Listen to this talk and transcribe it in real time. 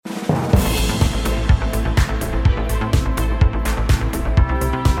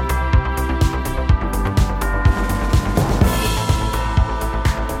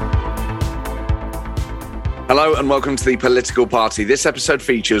Hello and welcome to The Political Party. This episode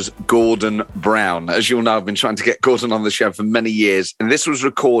features Gordon Brown. As you'll know, I've been trying to get Gordon on the show for many years, and this was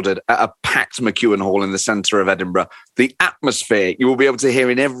recorded at a packed McEwan Hall in the centre of Edinburgh. The atmosphere you will be able to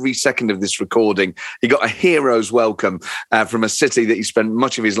hear in every second of this recording. He got a hero's welcome from a city that he spent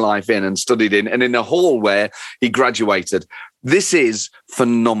much of his life in and studied in, and in a hall where he graduated. This is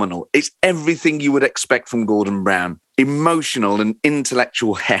phenomenal. It's everything you would expect from Gordon Brown. Emotional and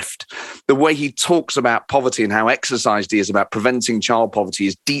intellectual heft. The way he talks about poverty and how exercised he is about preventing child poverty,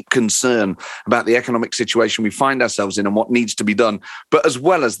 his deep concern about the economic situation we find ourselves in and what needs to be done. But as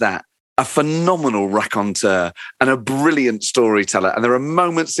well as that, a phenomenal raconteur and a brilliant storyteller. And there are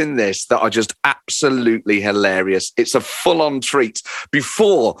moments in this that are just absolutely hilarious. It's a full-on treat.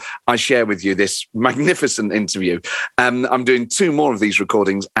 Before I share with you this magnificent interview, I'm doing two more of these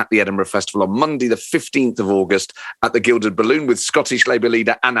recordings at the Edinburgh Festival on Monday, the 15th of August at the Gilded Balloon with Scottish Labour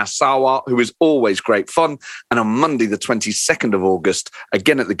leader Anna Sawar, who is always great fun. And on Monday, the 22nd of August,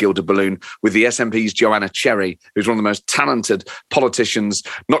 again at the Gilded Balloon with the SNP's Joanna Cherry, who's one of the most talented politicians,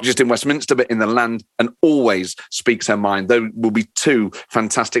 not just in Westminster, but in the land, and always speaks her mind. There will be two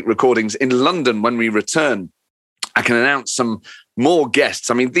fantastic recordings in London when we return. I can announce some more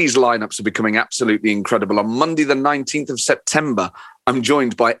guests. I mean, these lineups are becoming absolutely incredible. On Monday, the 19th of September, I'm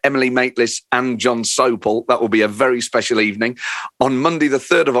joined by Emily Maitlis and John Sopel. That will be a very special evening. On Monday, the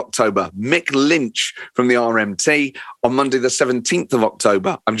 3rd of October, Mick Lynch from the RMT. On Monday, the 17th of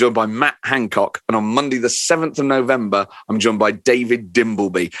October, I'm joined by Matt Hancock. And on Monday, the 7th of November, I'm joined by David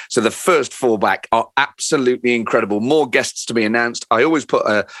Dimbleby. So the first four back are absolutely incredible. More guests to be announced. I always put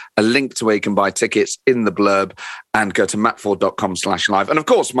a link to where you can buy tickets in the blurb and go to mattford.com/live. And of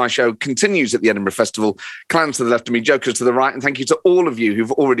course, my show continues at the Edinburgh Festival. Clowns to the left of me, jokers to the right. And thank you to all of you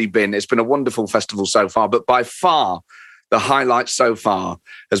who've already been. It's been a wonderful festival so far, but by far, the highlight so far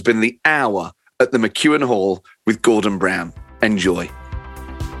has been the hour at the McEwan Hall with Gordon Brown. Enjoy.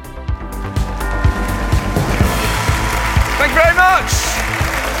 Thank you very much.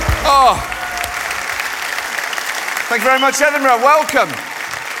 Oh, thank you very much, Edinburgh. Welcome.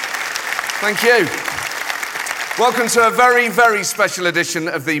 Thank you. Welcome to a very, very special edition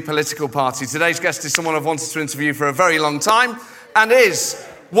of The Political Party. Today's guest is someone I've wanted to interview for a very long time and is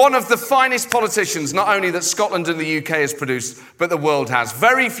one of the finest politicians, not only that Scotland and the UK has produced, but the world has.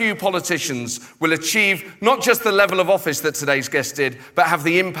 Very few politicians will achieve not just the level of office that today's guest did, but have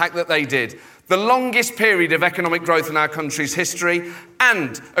the impact that they did. The longest period of economic growth in our country's history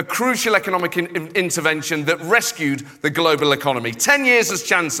and a crucial economic intervention that rescued the global economy. 10 years as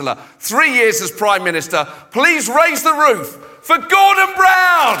Chancellor, 3 years as Prime Minister. Please raise the roof for Gordon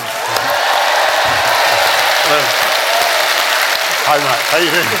Brown! Hello. Hi, Matt. How are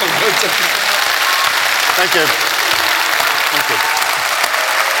you doing? Thank you. Thank you. Thank you.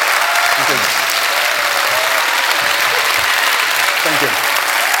 Thank you.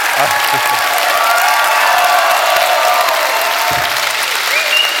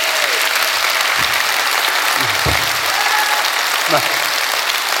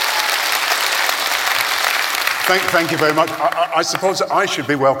 Thank you very much. I suppose I should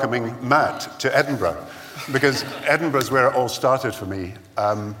be welcoming Matt to Edinburgh, because Edinburgh is where it all started for me.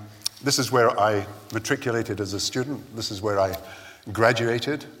 This is where I matriculated as a student. This is where I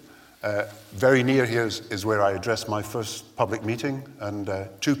graduated. Very near here is where I addressed my first public meeting, and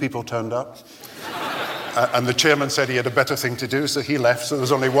two people turned up. And the chairman said he had a better thing to do, so he left, so there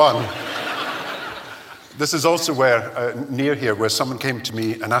was only one. This is also where, near here, where someone came to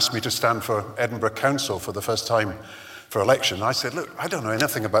me and asked me to stand for Edinburgh Council for the first time for election. I said, look, I don't know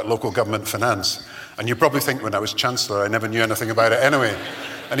anything about local government finance. And you probably think when I was Chancellor, I never knew anything about it anyway.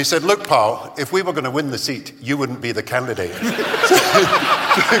 And he said, look, pal, if we were going to win the seat, you wouldn't be the candidate. So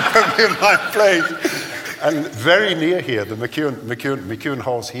he put me in my place. And very near here, the McEwan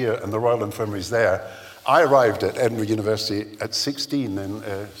Hall's here and the Royal Infirmary's there. I arrived at Edinburgh University at 16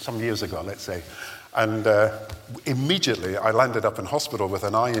 some years ago, let's say. And immediately I landed up in hospital with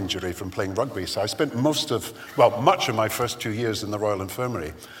an eye injury from playing rugby. So I spent much of my first 2 years in the Royal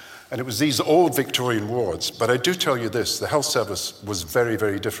Infirmary. And it was these old Victorian wards. But I do tell you this, the health service was very,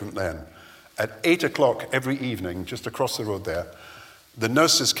 very different then. At 8 o'clock every evening, just across the road there, the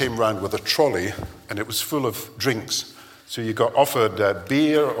nurses came round with a trolley, and it was full of drinks. So you got offered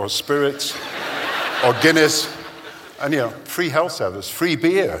beer or spirits or Guinness, and free health service, free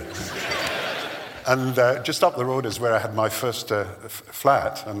beer. And just up the road is where I had my first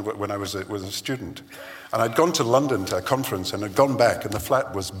flat, and when I was a student. And I'd gone to London to a conference, and I'd gone back, and the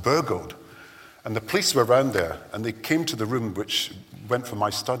flat was burgled. And the police were around there, and they came to the room which went for my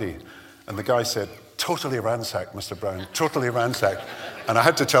study. And the guy said, "Totally ransacked, Mr. Brown, totally ransacked." And I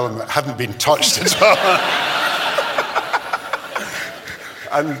had to tell him it hadn't been touched at all.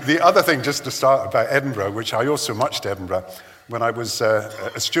 And the other thing, just to start, about Edinburgh, which I owe so much to Edinburgh, when I was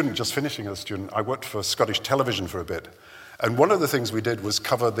a student, just finishing as a student, I worked for Scottish Television for a bit. And one of the things we did was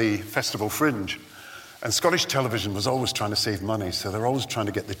cover the Festival Fringe. And Scottish Television was always trying to save money, so they're always trying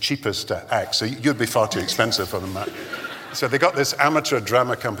to get the cheapest act. So you'd be far too expensive for them, Matt. So they got this amateur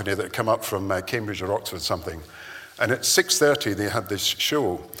drama company that come up from Cambridge or Oxford something. And at 6:30, they had this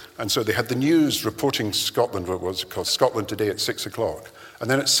show. And so they had the news reporting Scotland, what was it called? Scotland Today at 6 o'clock. And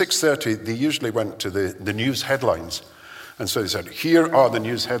then at 6:30, they usually went to the news headlines. And so they said, here are the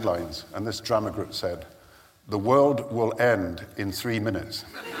news headlines. And this drama group said, the world will end in 3 minutes.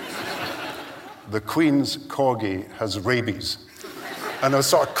 The Queen's corgi has rabies. And there was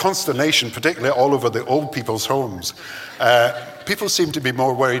sort of consternation, particularly all over the old people's homes. People seemed to be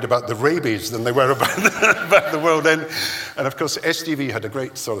more worried about the rabies than they were about the world end. And of course, STV had a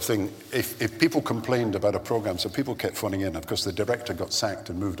great sort of thing. If people complained about a program, so people kept phoning in. Of course, the director got sacked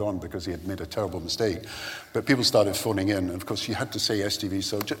and moved on because he had made a terrible mistake. But people started phoning in. And of course, you had to say STV.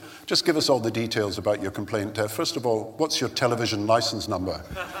 So just give us all the details about your complaint. First of all, what's your television license number?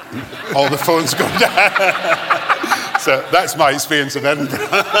 All the phones go down. So that's my experience of Edinburgh.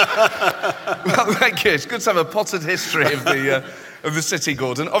 Well, thank you. It's good to have a potted history of the city,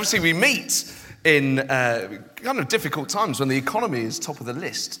 Gordon. Obviously, we meet in kind of difficult times when the economy is top of the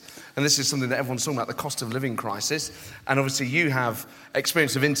list. And this is something that everyone's talking about, the cost of living crisis. And obviously, you have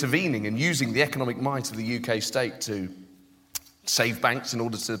experience of intervening and using the economic might of the UK state to save banks in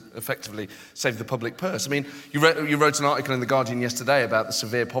order to effectively save the public purse. I mean, you wrote an article in The Guardian yesterday about the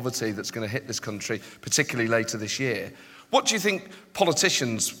severe poverty that's going to hit this country, particularly later this year. What do you think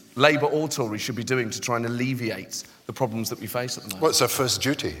politicians, Labour or Tory, should be doing to try and alleviate the problems that we face at the moment? Well, it's our first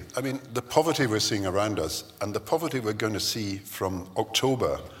duty. I mean, the poverty we're seeing around us and the poverty we're going to see from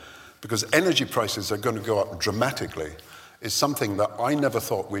October, because energy prices are going to go up dramatically, is something that I never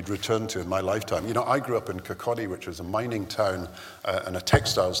thought we'd return to in my lifetime. You know, I grew up in Kirkcaldy, which was a mining town and a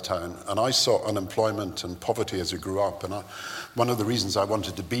textiles town, and I saw unemployment and poverty as I grew up. And one of the reasons I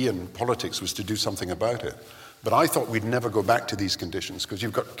wanted to be in politics was to do something about it. But I thought we'd never go back to these conditions, because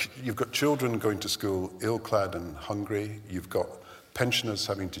you've got children going to school ill-clad and hungry. You've got pensioners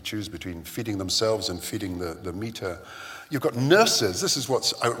having to choose between feeding themselves and feeding the meter. You've got nurses, this is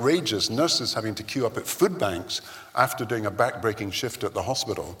what's outrageous, nurses having to queue up at food banks after doing a back-breaking shift at the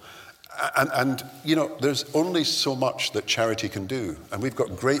hospital. And you know, there's only so much that charity can do. And we've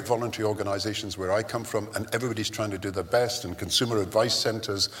got great voluntary organizations where I come from, and everybody's trying to do their best, and consumer advice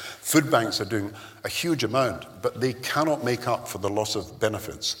centers, food banks are doing a huge amount, but they cannot make up for the loss of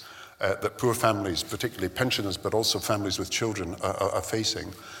benefits that poor families, particularly pensioners, but also families with children, are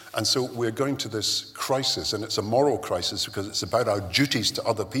facing. And so we're going to this crisis, and it's a moral crisis because it's about our duties to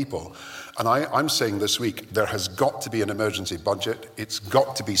other people. And I'm saying this week, there has got to be an emergency budget. It's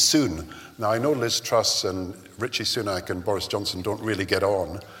got to be soon. Now, I know Liz Truss and Richie Sunak and Boris Johnson don't really get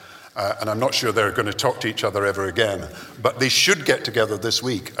on, and I'm not sure they're going to talk to each other ever again. But they should get together this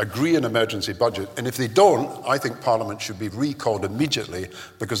week, agree an emergency budget. And if they don't, I think Parliament should be recalled immediately,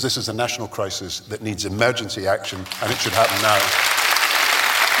 because this is a national crisis that needs emergency action, and it should happen now.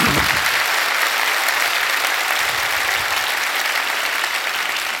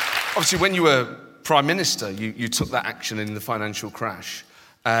 Obviously, when you were Prime Minister, you took that action in the financial crash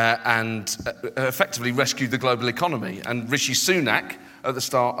and effectively rescued the global economy. And Rishi Sunak, at the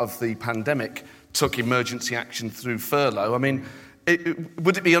start of the pandemic, took emergency action through furlough. I mean,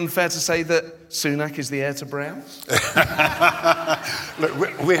 would it be unfair to say that Sunak is the heir to Brown?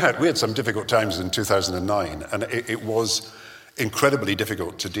 Look, we had some difficult times in 2009, and it was incredibly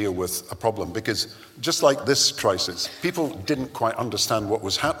difficult to deal with a problem, because just like this crisis, people didn't quite understand what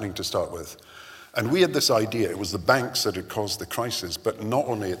was happening to start with. And we had this idea, it was the banks that had caused the crisis, but not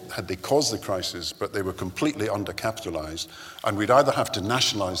only had they caused the crisis, but they were completely undercapitalized, and we'd either have to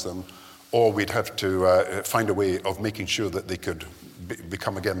nationalize them, or we'd have to find a way of making sure that they could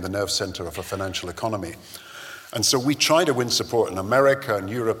become again the nerve center of a financial economy. And so we tried to win support in America and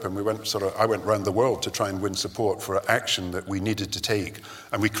Europe, and I went around the world to try and win support for action that we needed to take.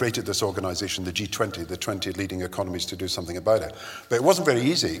 And we created this organization, the G20, the 20 leading economies, to do something about it. But it wasn't very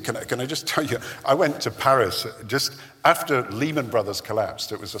easy. Can I just tell you, I went to Paris just after Lehman Brothers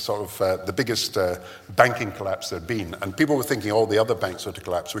collapsed. It was a sort of the biggest banking collapse there'd been. And people were thinking all the other banks were to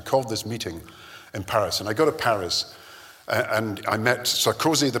collapse. We called this meeting in Paris, and I go to Paris, and I met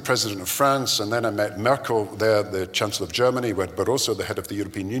Sarkozy, the president of France, and then I met Merkel there, the chancellor of Germany, but also the head of the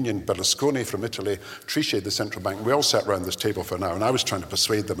European Union, Berlusconi from Italy, Trichet, the central bank. We all sat around this table for an hour, and I was trying to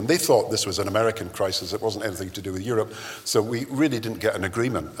persuade them. And they thought this was an American crisis. It wasn't anything to do with Europe. So we really didn't get an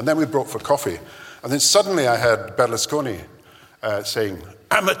agreement. And then we broke for coffee. And then suddenly I had Berlusconi saying,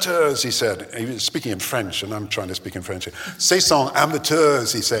 "Amateurs," he said. He was speaking in French, and I'm trying to speak in French. "Ce sont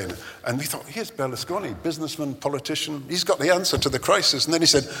amateurs," he said. And we thought, here's Berlusconi, businessman, politician. He's got the answer to the crisis. And then he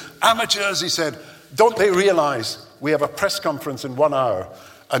said, "Amateurs," he said. "Don't they realize we have a press conference in 1 hour,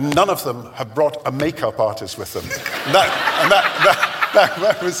 and none of them have brought a makeup artist with them?"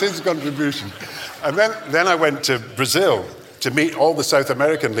 That was his contribution. And then I went to Brazil to meet all the South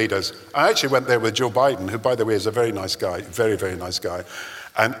American leaders. I actually went there with Joe Biden, who, by the way, is a very nice guy, very, very nice guy.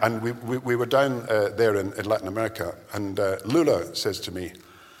 And we were down there in Latin America, and Lula says to me,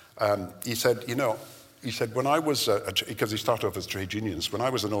 he said, when I was, because he started off as trade unions, when I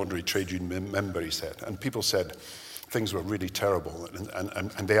was an ordinary trade union member, he said, and people said things were really terrible,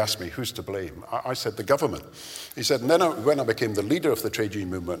 and they asked me, who's to blame? I said, the government. He said, and then when I became the leader of the trade union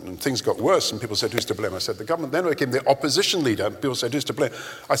movement, and things got worse, and people said, who's to blame? I said, the government. Then I became the opposition leader, and people said, who's to blame?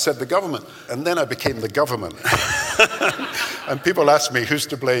 I said, the government. And then I became the government. And people asked me, who's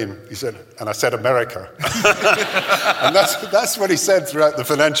to blame? He said, and I said, America. And that's what he said throughout the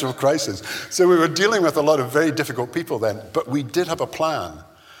financial crisis. So we were dealing with a lot of very difficult people then, but we did have a plan.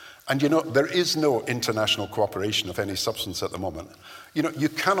 And there is no international cooperation of any substance at the moment. You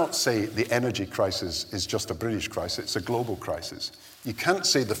cannot say the energy crisis is just a British crisis, it's a global crisis. You can't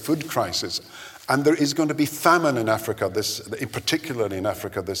say the food crisis. And there is going to be famine in Africa, particularly in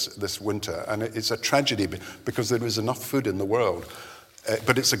Africa this winter. And it's a tragedy because there is enough food in the world.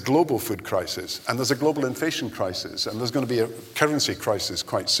 But it's a global food crisis. And there's a global inflation crisis. And there's going to be a currency crisis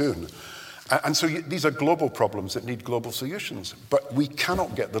quite soon. And so these are global problems that need global solutions. But we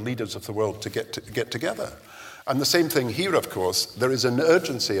cannot get the leaders of the world to get together. And the same thing here, of course, there is an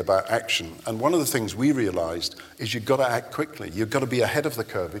urgency about action. And one of the things we realized is you've got to act quickly. You've got to be ahead of the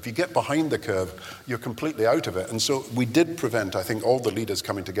curve. If you get behind the curve, you're completely out of it. And so we did prevent, I think, all the leaders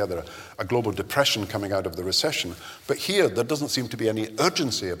coming together, a global depression coming out of the recession. But here, there doesn't seem to be any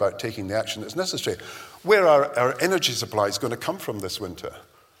urgency about taking the action that's necessary. Where are our energy supplies going to come from this winter?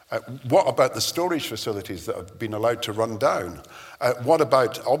 What about the storage facilities that have been allowed to run down? What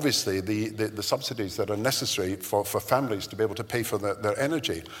about, obviously, the subsidies that are necessary for families to be able to pay for their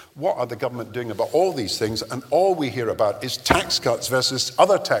energy? What are the government doing about all these things? And all we hear about is tax cuts versus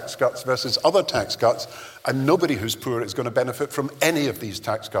other tax cuts versus other tax cuts, and nobody who's poor is going to benefit from any of these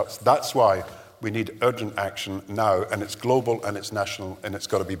tax cuts. That's why we need urgent action now, and it's global and it's national, and it's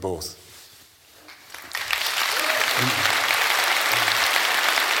got to be both.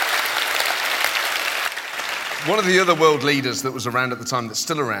 One of the other world leaders that was around at the time that's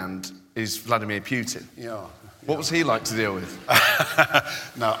still around is Vladimir Putin. Yeah. What was he like to deal with?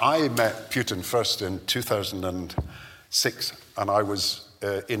 Now, I met Putin first in 2006, and I was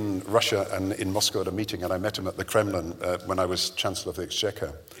in Russia and in Moscow at a meeting, and I met him at the Kremlin when I was Chancellor of the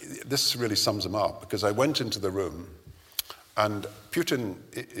Exchequer. This really sums him up, because I went into the room, and Putin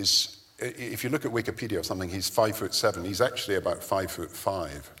is, if you look at Wikipedia or something, he's 5'7". He's actually about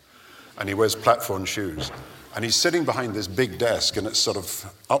 5'5", and he wears platform shoes. And he's sitting behind this big desk, and it's sort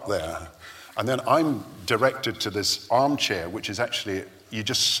of up there. And then I'm directed to this armchair, which is actually, you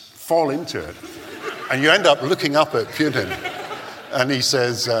just fall into it. And you end up looking up at Putin. And he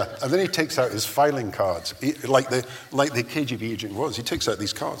says, and then he takes out his filing cards, like the KGB agent was. He takes out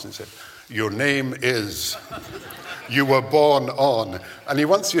these cards and said, your name is, you were born on. And he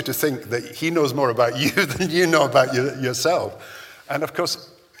wants you to think that he knows more about you than you know about yourself. And of course,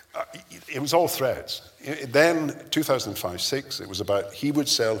 it was all threats. Then, 2005-06, it was about he would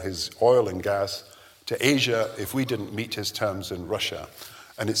sell his oil and gas to Asia if we didn't meet his terms in Russia.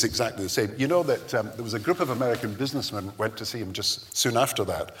 And it's exactly the same. You know that there was a group of American businessmen went to see him just soon after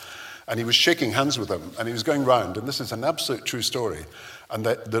that. And he was shaking hands with them, and he was going round, and this is an absolute true story. And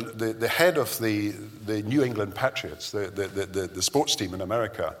the head of the New England Patriots, the sports team in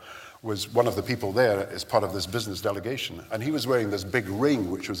America, was one of the people there as part of this business delegation. And he was wearing this big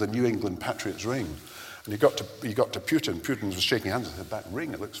ring, which was a New England Patriots ring. And he got to Putin. Putin was shaking hands and said, that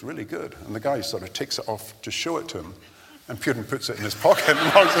ring, it looks really good. And the guy sort of takes it off to show it to him. And Putin puts it in his pocket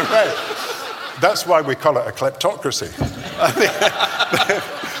and walks away. That's why we call it a kleptocracy.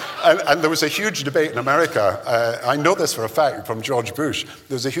 And there was a huge debate in America. I know this for a fact from George Bush.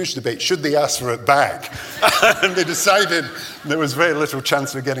 There was a huge debate. Should they ask for it back? And they decided there was very little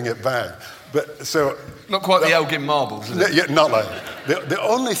chance of getting it back. But so not quite the Elgin marbles, is it? Yeah, not like that. The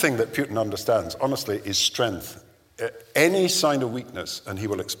only thing that Putin understands, honestly, is strength. Any sign of weakness, and he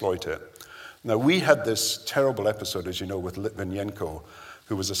will exploit it. Now, we had this terrible episode, as you know, with Litvinenko,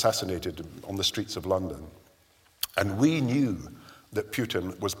 who was assassinated on the streets of London. And we knew that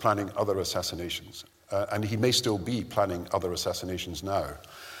Putin was planning other assassinations. And he may still be planning other assassinations now.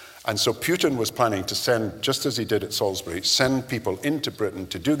 And so Putin was planning to send, just as he did at Salisbury, send people into Britain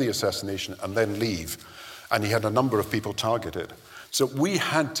to do the assassination and then leave. And he had a number of people targeted. So we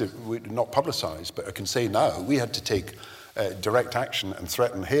had to, not publicize, but I can say now, we had to take direct action and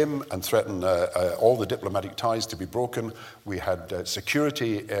threaten him and threaten all the diplomatic ties to be broken. We had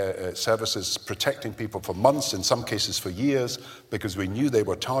security services protecting people for months, in some cases for years, because we knew they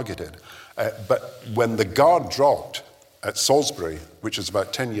were targeted. But when the guard dropped at Salisbury, which is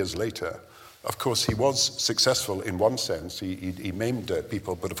about 10 years later, of course, he was successful in one sense. He maimed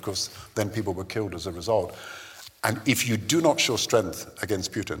people, but of course, then people were killed as a result. And if you do not show strength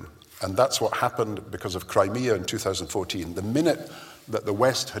against Putin, and that's what happened because of Crimea in 2014, the minute that the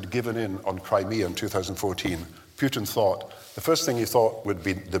West had given in on Crimea in 2014, Putin thought, the first thing he thought would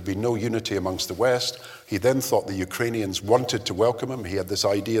be there'd be no unity amongst the West. He then thought the Ukrainians wanted to welcome him. He had this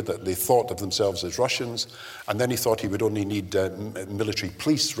idea that they thought of themselves as Russians. And then he thought he would only need military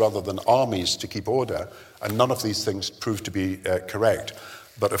police rather than armies to keep order. And none of these things proved to be correct.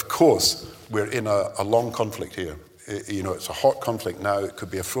 But of course, we're in a long conflict here. It's a hot conflict now. It could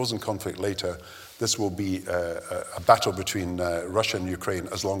be a frozen conflict later. This will be a battle between Russia and Ukraine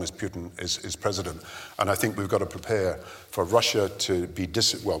as long as Putin is president. And I think we've got to prepare for Russia to be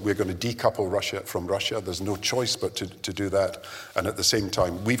we're going to decouple Russia from Russia. There's no choice but to do that. And at the same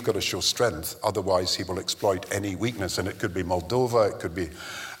time, we've got to show strength. Otherwise, he will exploit any weakness. And it could be Moldova. It could be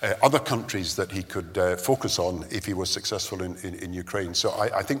other countries that he could focus on if he was successful in Ukraine. So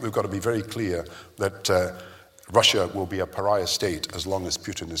I think we've got to be very clear that Russia will be a pariah state as long as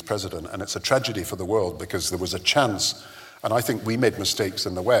Putin is president. And it's a tragedy for the world because there was a chance, and I think we made mistakes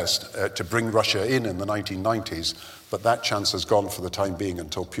in the West, to bring Russia in the 1990s, but that chance has gone for the time being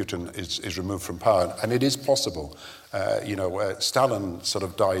until Putin is removed from power. And it is possible. Stalin sort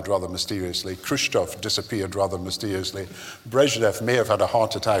of died rather mysteriously. Khrushchev disappeared rather mysteriously. Brezhnev may have had a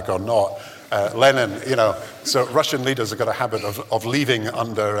heart attack or not. Lenin, so Russian leaders have got a habit of leaving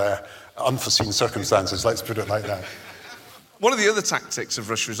under unforeseen circumstances, let's put it like that. One of the other tactics of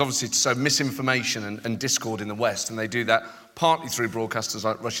Russia is obviously to sow misinformation and discord in the West, and they do that partly through broadcasters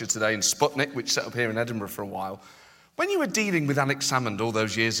like Russia Today and Sputnik, which set up here in Edinburgh for a while. When you were dealing with Alex Salmond all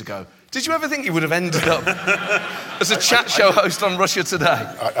those years ago, did you ever think you would have ended up as a chat show host on Russia Today?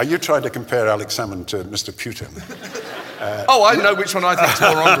 Are you trying to compare Alex Salmond to Mr. Putin? I know which one I think is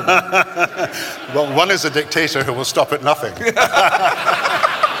more honourable. Well, one is a dictator who will stop at nothing.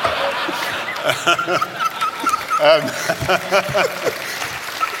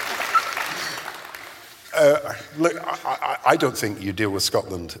 Look, I don't think you deal with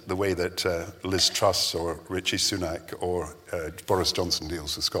Scotland the way that Liz Truss or Richie Sunak or Boris Johnson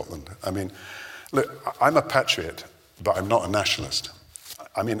deals with Scotland. I mean, look, I'm a patriot, but I'm not a nationalist.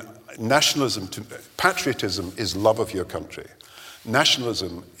 I mean, patriotism is love of your country.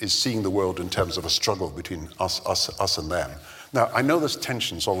 Nationalism is seeing the world in terms of a struggle between us and them. Now, I know there's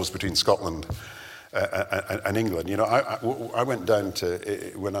tensions always between Scotland and England. I went down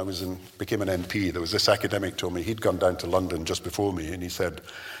to, when I became an MP, there was this academic told me he'd gone down to London just before me, and he said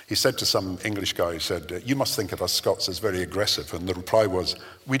to some English guy, he said, "You must think of us Scots as very aggressive." And the reply was,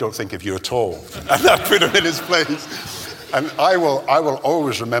 "We don't think of you at all." And that put him in his place. And I will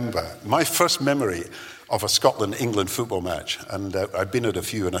always remember my first memory of a Scotland-England football match, and I've been at a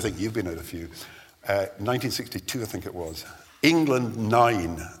few, and I think you've been at a few. 1962, I think it was. England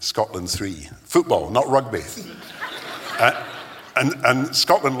 9, Scotland 3. Football, not rugby. And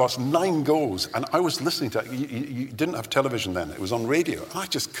Scotland lost 9 goals. And I was listening to it. You didn't have television then. It was on radio. I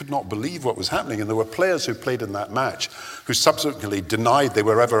just could not believe what was happening. And there were players who played in that match who subsequently denied they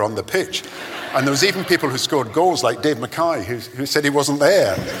were ever on the pitch. And there was even people who scored goals, like Dave Mackay, who said he wasn't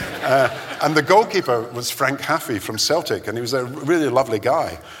there. And the goalkeeper was Frank Haffey from Celtic. And he was a really lovely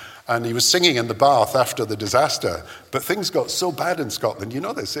guy. And he was singing in the bath after the disaster. But things got so bad in Scotland, you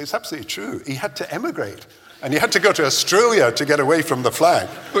know this, it's absolutely true. He had to emigrate. And he had to go to Australia to get away from the flag.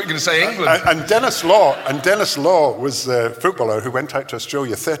 What are you going to say, England? And Dennis Law was the footballer who went out to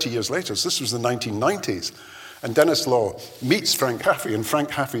Australia 30 years later. So this was the 1990s. And Dennis Law meets Frank Haffey, and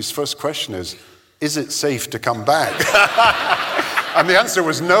Frank Haffey's first question is it safe to come back? And the answer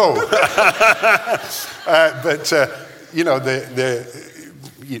was no.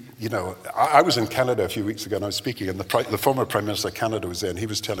 I was in Canada a few weeks ago and I was speaking, and the former Prime Minister of Canada was there, and he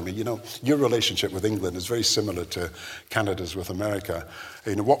was telling me, your relationship with England is very similar to Canada's with America.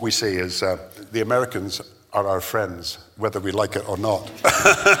 What we say is the Americans are our friends, whether we like it or not.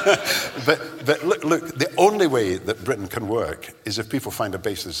 but look, the only way that Britain can work is if people find a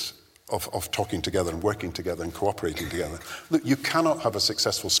basis of talking together and working together and cooperating together. Look, you cannot have a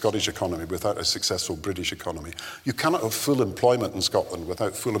successful Scottish economy without a successful British economy. You cannot have full employment in Scotland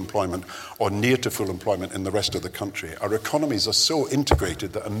without full employment or near to full employment in the rest of the country. Our economies are so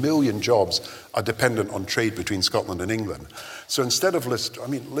integrated that 1 million jobs are dependent on trade between Scotland and England. So instead of Liz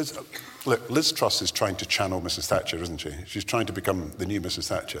Truss is trying to channel Mrs. Thatcher, isn't she? She's trying to become the new Mrs.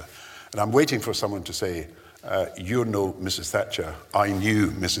 Thatcher. And I'm waiting for someone to say, you know Mrs. Thatcher, I knew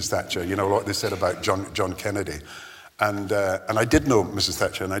Mrs. Thatcher, you know what they said about John Kennedy. And I did know Mrs.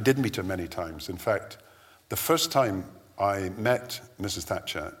 Thatcher, and I did meet her many times. In fact, the first time I met Mrs.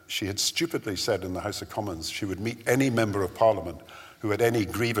 Thatcher, she had stupidly said in the House of Commons she would meet any member of Parliament who had any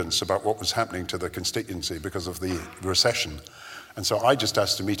grievance about what was happening to their constituency because of the recession. And so I just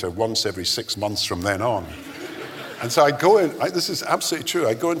asked to meet her once every 6 months from then on. And so I go in, this is absolutely true,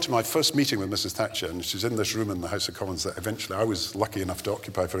 I go into my first meeting with Mrs. Thatcher, and she's in this room in the House of Commons that eventually I was lucky enough to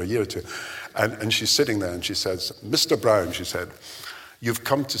occupy for a year or two. And she's sitting there and she says, Mr. Brown, she said, you've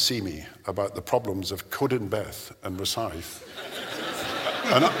come to see me about the problems of Cowdenbeath and Rosyth.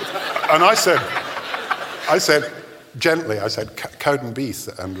 and I said, gently, I said,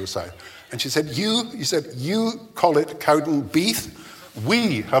 Cowdenbeath and Rosyth. And she said, you call it Cowdenbeath?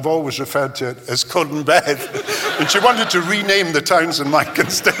 We have always referred to it as Cowdenbeath. And she wanted to rename the towns in my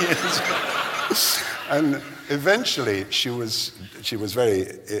constituency. And eventually, she was very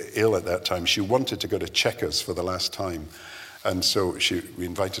ill at that time. She wanted to go to Chequers for the last time. And so we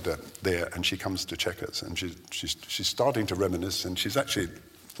invited her there, and she comes to Chequers. And she's starting to reminisce, and she's actually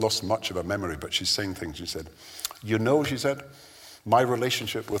lost much of her memory, but she's saying things. She said, you know, she said, my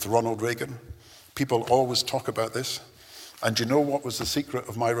relationship with Ronald Reagan, people always talk about this. And do you know what was the secret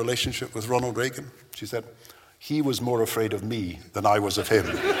of my relationship with Ronald Reagan? She said, he was more afraid of me than I was of him.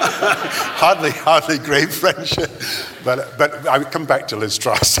 hardly great friendship. But I would come back to Liz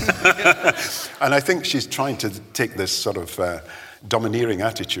Truss. And I think she's trying to take this sort of domineering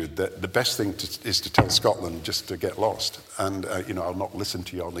attitude that the best thing is to tell Scotland just to get lost. And, I'll not listen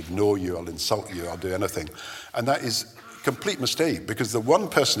to you, I'll ignore you, I'll insult you, I'll do anything. And that is complete mistake, because the one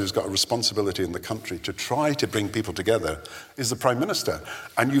person who's got a responsibility in the country to try to bring people together is the Prime Minister.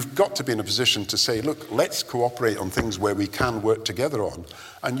 And you've got to be in a position to say, look, let's cooperate on things where we can work together on.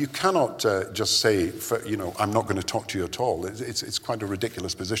 And you cannot just say, I'm not going to talk to you at all. It's quite a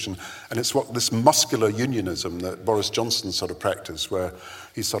ridiculous position. And it's what this muscular unionism that Boris Johnson sort of practiced, where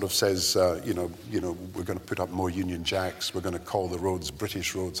he sort of says, we're going to put up more Union Jacks, we're going to call the roads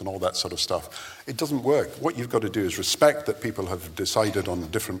British roads and all that sort of stuff. It doesn't work. What you've got to do is respect that people have decided on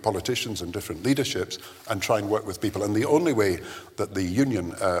different politicians and different leaderships and try and work with people. And the only way that the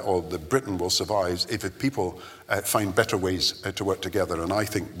Union or the Britain will survive is if people find better ways to work together. And I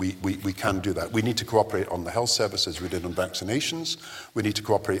think we can do that. We need to cooperate on the health services we did on vaccinations. We need to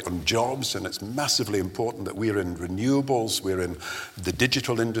cooperate on jobs, and it's massively important that we're in renewables, we're in the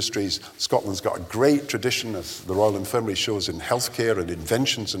digital industries. Scotland's got a great tradition, as the Royal Infirmary shows, in healthcare and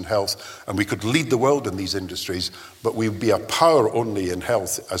inventions in health, and we could lead the world in these industries, but we would be a power only in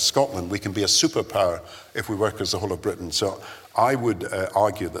health as Scotland. We can be a superpower if we work as the whole of Britain. So I would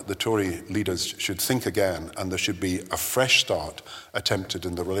argue that the Tory leaders should think again, and there should be a fresh start attempted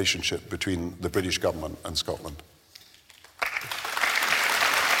in the relationship between the British government and Scotland.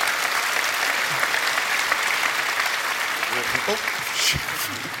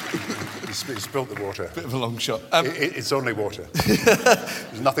 He spilled the water. Bit of a long shot. It's only water.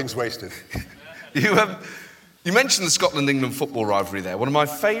 Nothing's wasted. You mentioned the Scotland-England football rivalry there. One of my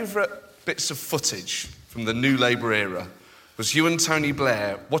favourite bits of footage from the New Labour era was you and Tony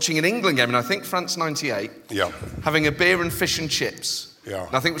Blair watching an England game, and I think France 98, having a beer and fish and chips. Yeah.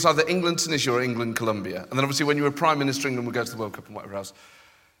 And I think it was either England-Tunisia or England-Colombia. And then obviously when you were Prime Minister, England would go to the World Cup and whatever else.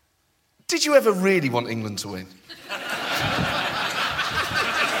 Did you ever really want England to win?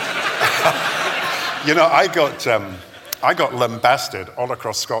 I got lambasted all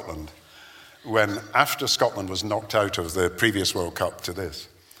across Scotland when, after Scotland was knocked out of the previous World Cup to this,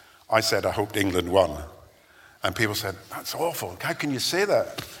 I said I hoped England won. And people said, that's awful, how can you say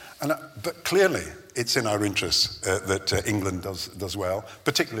that? But clearly, it's in our interests that England does well,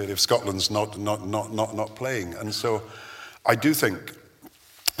 particularly if Scotland's not playing. And so I do think,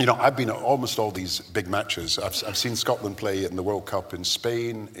 I've been at almost all these big matches. I've seen Scotland play in the World Cup in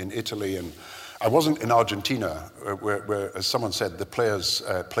Spain, in Italy, and I wasn't in Argentina, where as someone said, the players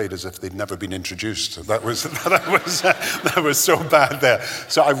played as if they'd never been introduced. That was so bad there.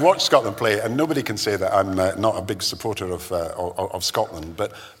 So I've watched Scotland play, and nobody can say that I'm not a big supporter of Scotland,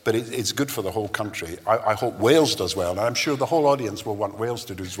 but it's good for the whole country. I hope Wales does well, and I'm sure the whole audience will want Wales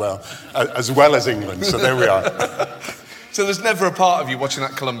to do as well as England. So there we are. So there's never a part of you watching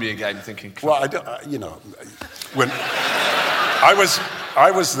that Colombia game thinking... Well, when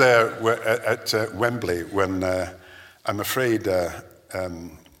I was there at Wembley when I'm afraid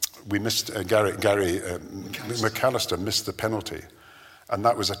we missed Gary McAllister missed the penalty, and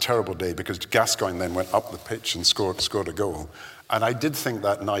that was a terrible day because Gascoigne then went up the pitch and scored a goal. And I did think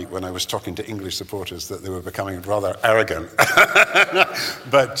that night when I was talking to English supporters that they were becoming rather arrogant.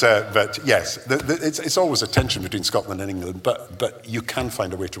 but yes, it's always a tension between Scotland and England, but you can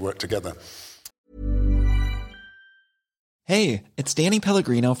find a way to work together. Hey, it's Danny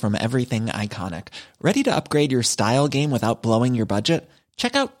Pellegrino from Everything Iconic. Ready to upgrade your style game without blowing your budget?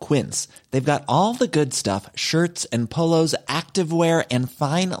 Check out Quince. They've got all the good stuff, shirts and polos, activewear, and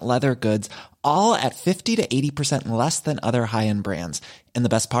fine leather goods, all at 50 to 80% less than other high-end brands. And the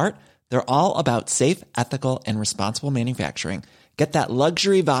best part? They're all about safe, ethical, and responsible manufacturing. Get that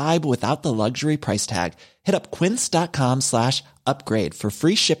luxury vibe without the luxury price tag. Hit up quince.com/upgrade for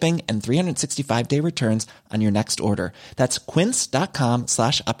free shipping and 365-day returns on your next order. That's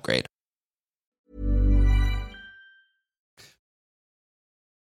quince.com/upgrade.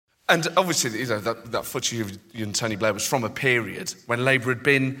 And obviously, that footage of you and Tony Blair was from a period when Labour had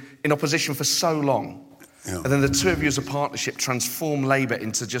been in opposition for so long. Yeah. And then the two of you as a partnership transformed Labour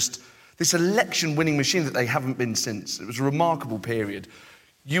into just this election-winning machine that they haven't been since. It was a remarkable period.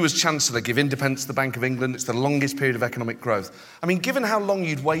 You as Chancellor give independence to the Bank of England. It's the longest period of economic growth. I mean, given how long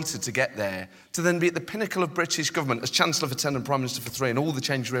you'd waited to get there, to then be at the pinnacle of British government as Chancellor for 10 and Prime Minister for 3 and all the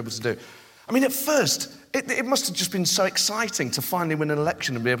change you were able to do, I mean, at first, it must have just been so exciting to finally win an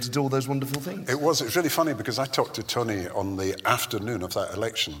election and be able to do all those wonderful things. It was. It's really funny because I talked to Tony on the afternoon of that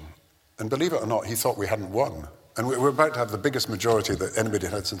election, and believe it or not, he thought we hadn't won. And we were about to have the biggest majority that anybody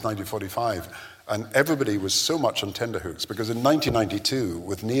had since 1945. And everybody was so much on tenterhooks because in 1992,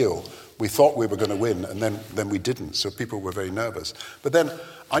 with Neil, we thought we were going to win, and then we didn't. So people were very nervous. But then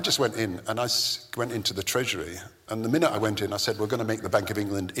I just went in, and I went into the Treasury. And the minute I went in, I said, we're going to make the Bank of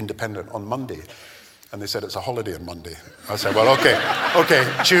England independent on Monday. And they said, it's a holiday on Monday. I said, well, okay,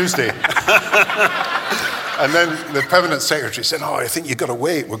 Tuesday. And then the permanent secretary said, I think you've got to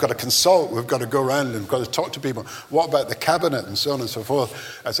wait. We've got to consult. We've got to go around and we've got to talk to people. What about the cabinet and so on and so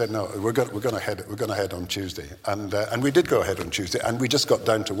forth? I said, no, we're going to head on Tuesday. And we did go ahead on Tuesday, and we just got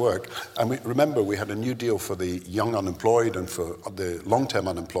down to work. And remember, we had a new deal for the young unemployed and for the long-term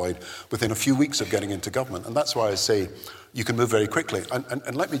unemployed within a few weeks of getting into government. And that's why I say you can move very quickly.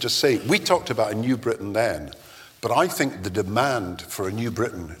 And let me just say, we talked about a new Britain then, but I think the demand for a new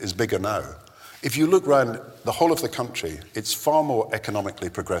Britain is bigger now. If you look around the whole of the country, it's far more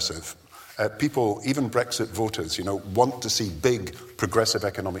economically progressive. People, even Brexit voters, want to see big progressive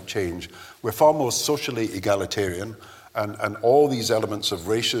economic change. We're far more socially egalitarian, and all these elements of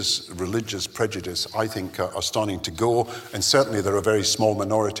racist, religious prejudice, I think, are starting to go, and certainly they're a very small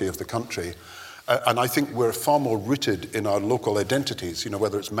minority of the country. And I think we're far more rooted in our local identities,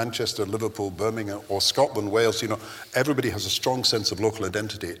 whether it's Manchester, Liverpool, Birmingham, or Scotland, Wales, everybody has a strong sense of local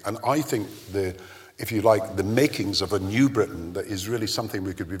identity. And I think if you like, the makings of a new Britain that is really something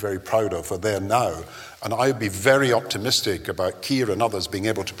we could be very proud of are there now. And I'd be very optimistic about Keir and others being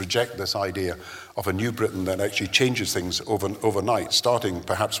able to project this idea of a new Britain that actually changes things overnight, starting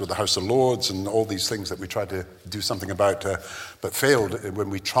perhaps with the House of Lords and all these things that we tried to do something about but failed when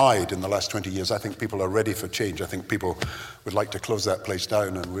we tried in the last 20 years. I think people are ready for change. I think people would like to close that place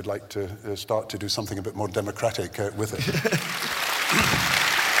down, and we'd like to start to do something a bit more democratic with it.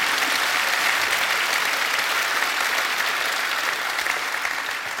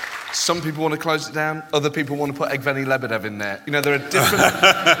 Some people want to close it down. Other people want to put Evgeny Lebedev in there. There are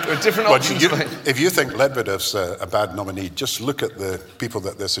different options. If you think Lebedev's a bad nominee, just look at the people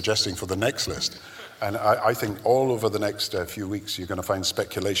that they're suggesting for the next list. And I think all over the next few weeks, you're going to find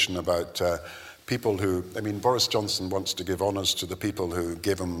speculation about people who... Boris Johnson wants to give honours to the people who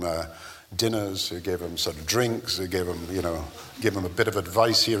gave him dinners, who gave him sort of drinks, who gave him, give him a bit of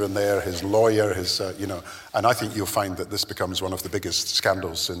advice here and there, his lawyer, and I think you'll find that this becomes one of the biggest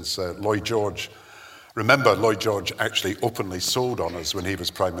scandals since Lloyd George. Remember, Lloyd George actually openly sold honours when he was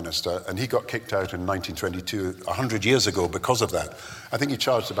Prime Minister, and he got kicked out in 1922, 100 years ago, because of that. I think he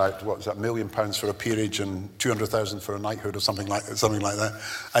charged about, £1 million for a peerage and 200,000 for a knighthood or something like that.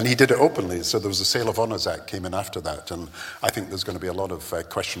 And he did it openly, so there was a Sale of Honours Act came in after that. And I think there's going to be a lot of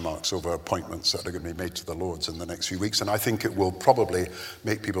question marks over appointments that are going to be made to the Lords in the next few weeks. And I think it will probably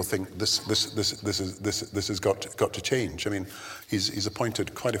make people think this has got to change. He's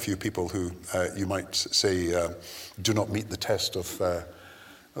appointed quite a few people who you might say do not meet the test of,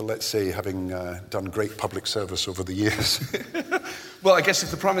 let's say, having done great public service over the years. Well, I guess if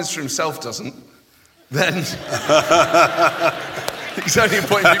the Prime Minister himself doesn't, then it's only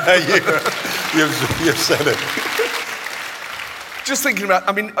appointing people. You've said it. Just thinking about,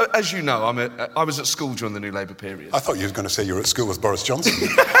 I mean, as you know, I was at school during the New Labour period. I thought you were going to say you were at school with Boris Johnson.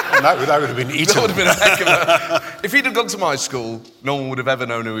 And that would have been eaten. That would have been a heck of a... If he'd have gone to my school, no one would have ever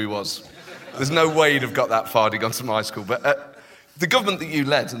known who he was. There's no way he'd have got that far had he gone to my school. But the government that you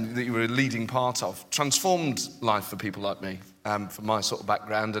led and that you were a leading part of transformed life for people like me, from my sort of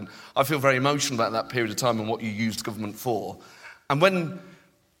background. And I feel very emotional about that period of time and what you used government for. And when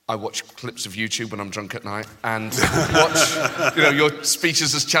I watch clips of YouTube when I'm drunk at night and watch, your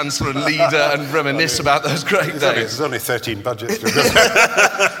speeches as Chancellor and leader and reminisce about those great days. There's only 13 budgets.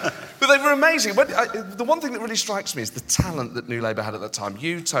 But they were amazing. The one thing that really strikes me is the talent that New Labour had at that time.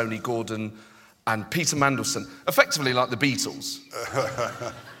 You, Tony, Gordon, and Peter Mandelson, effectively like the Beatles.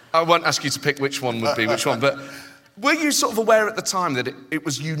 I won't ask you to pick which one would be which one, but were you sort of aware at the time that it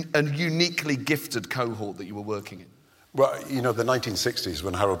was a uniquely gifted cohort that you were working in? Well, the 1960s,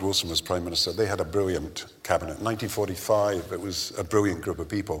 when Harold Wilson was Prime Minister, they had a brilliant cabinet. 1945, it was a brilliant group of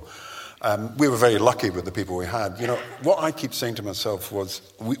people. We were very lucky with the people we had. What I keep saying to myself was,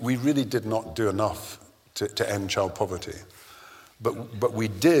 we really did not do enough to end child poverty. But we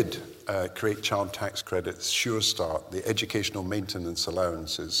did create child tax credits, Sure Start, the educational maintenance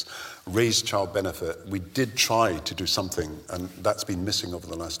allowances, raise child benefit. We did try to do something, and that's been missing over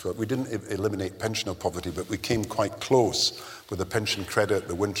the last 12. We didn't eliminate pensioner poverty, but we came quite close with the pension credit,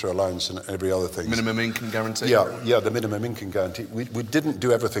 the winter allowance, and every other thing. Minimum income guarantee? Yeah, the minimum income guarantee. We didn't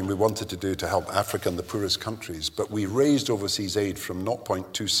do everything we wanted to do to help Africa and the poorest countries, but we raised overseas aid from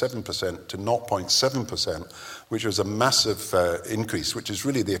 0.27% to 0.7%, which was a massive increase, which is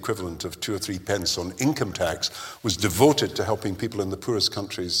really the equivalent of 2 or 3 pence on income tax, was devoted to helping people in the poorest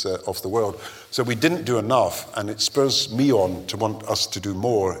countries of the world. So we didn't do enough, and it spurs me on to want us to do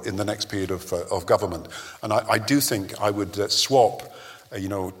more in the next period of government. And I do think I would swap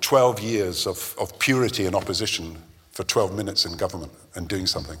 12 years of purity in opposition for 12 minutes in government and doing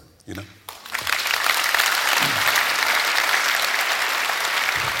something,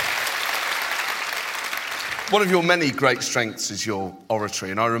 One of your many great strengths is your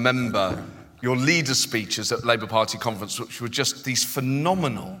oratory, and I remember your leader speeches at Labour Party conference, which were just these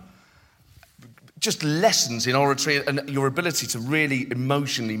phenomenal, just lessons in oratory and your ability to really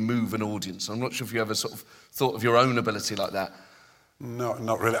emotionally move an audience. I'm not sure if you ever sort of thought of your own ability like that. No,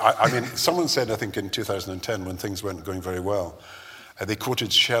 not really. I mean, someone said, I think in 2010, when things weren't going very well, they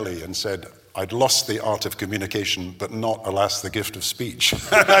quoted Shelley and said, "I'd lost the art of communication, but not, alas, the gift of speech."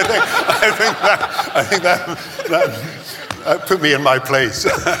 I think that put me in my place.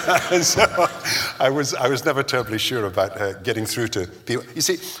 And so I was never terribly sure about getting through to people. You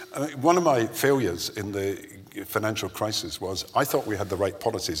see, one of my failures in the financial crisis was I thought we had the right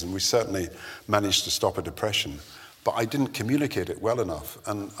policies, and we certainly managed to stop a depression. But I didn't communicate it well enough,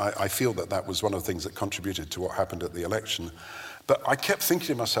 and I feel that was one of the things that contributed to what happened at the election. But I kept thinking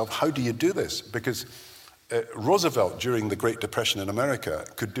to myself, how do you do this? Because Roosevelt, during the Great Depression in America,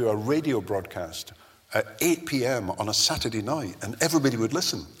 could do a radio broadcast at 8 p.m. on a Saturday night, and everybody would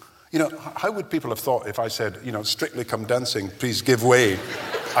listen. How would people have thought if I said, Strictly Come Dancing, please give way.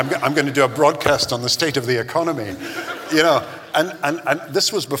 I'm going to do a broadcast on the state of the economy. And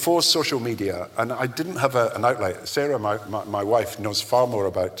this was before social media, and I didn't have an outlet. Sarah, my wife, knows far more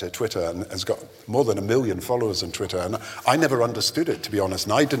about Twitter and has got more than 1 million followers on Twitter, and I never understood it, to be honest,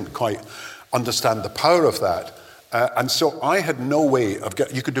 and I didn't quite understand the power of that. And so I had no way of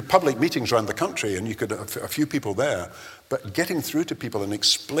you could do public meetings around the country, and you could have a few people there, but getting through to people and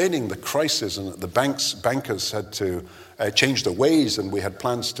explaining the crisis, and the bankers had to change their ways, and we had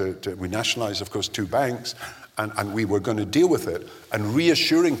plans we nationalised, of course, 2 banks, and we were going to deal with it, and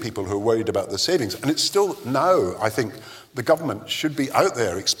reassuring people who are worried about their savings. And it's still now, I think, the government should be out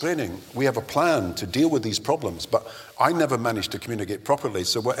there explaining, we have a plan to deal with these problems, but I never managed to communicate properly.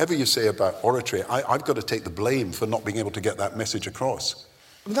 So whatever you say about oratory, I've got to take the blame for not being able to get that message across.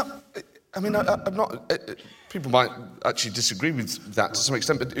 I'm not... People might actually disagree with that to some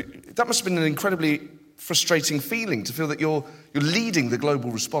extent, but that must have been an incredibly frustrating feeling to feel that you're leading the global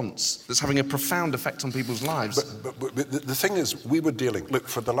response that's having a profound effect on people's lives. But the thing is, we were dealing... Look,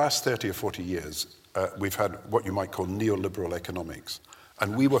 for the last 30 or 40 years, we've had what you might call neoliberal economics,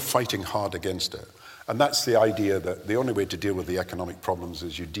 and we were fighting hard against it. And that's the idea that the only way to deal with the economic problems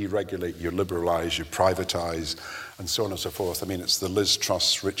is you deregulate, you liberalise, you privatise, and so on and so forth. I mean, it's the Liz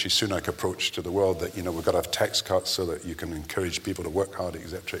Truss, Richie Sunak approach to the world that, we've got to have tax cuts so that you can encourage people to work hard,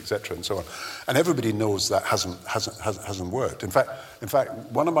 etc., and so on. And everybody knows that hasn't worked. In fact,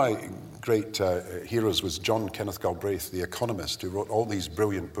 one of my great heroes was John Kenneth Galbraith, the economist, who wrote all these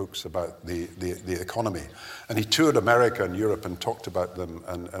brilliant books about the economy. And he toured America and Europe and talked about them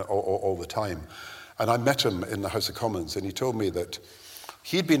all the time. And I met him in the House of Commons, and he told me that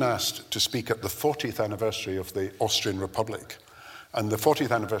he'd been asked to speak at the 40th anniversary of the Austrian Republic. And the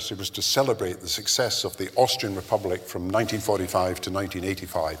 40th anniversary was to celebrate the success of the Austrian Republic from 1945 to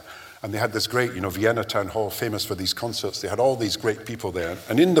 1985. And they had this great, Vienna Town Hall, famous for these concerts. They had all these great people there.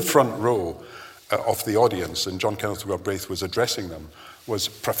 And in the front row of the audience, and John Kenneth Galbraith was addressing them, was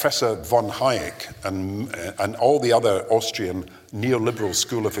Professor von Hayek and all the other Austrian neoliberal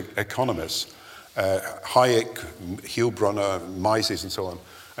school of economists, Hayek, Heilbronner, Mises, and so on.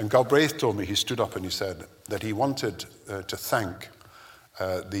 And Galbraith told me, he stood up and he said that he wanted to thank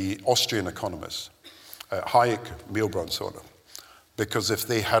the Austrian economists, Hayek, Milbron, and so on, because if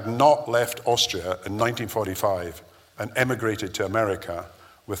they had not left Austria in 1945 and emigrated to America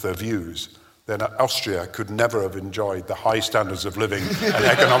with their views, then Austria could never have enjoyed the high standards of living and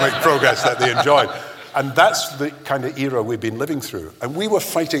economic progress that they enjoyed. And that's the kind of era we've been living through. And we were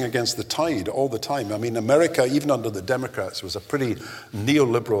fighting against the tide all the time. I mean, America, even under the Democrats, was a pretty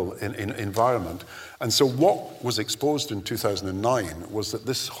neoliberal environment. And so what was exposed in 2009 was that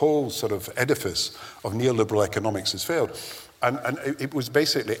this whole sort of edifice of neoliberal economics has failed. And it was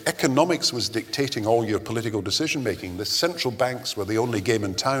basically, economics was dictating all your political decision-making. The central banks were the only game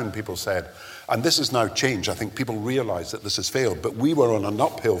in town, people said. And this has now changed. I think people realize that this has failed. But we were on an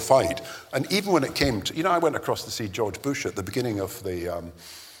uphill fight. And even when it came to, I went across to see George Bush at the beginning of the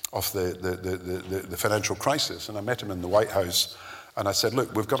financial crisis. And I met him in the White House. And I said,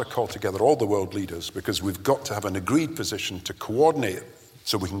 look, we've got to call together all the world leaders because we've got to have an agreed position to coordinate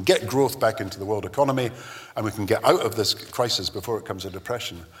so we can get growth back into the world economy and we can get out of this crisis before it comes a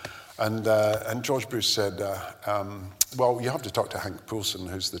depression. And George Bush said, well, you have to talk to Hank Poulsen,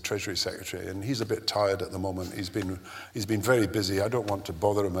 who's the Treasury Secretary, and he's a bit tired at the moment. He's been very busy. I don't want to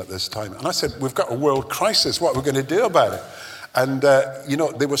bother him at this time. And I said, we've got a world crisis. What are we going to do about it? And,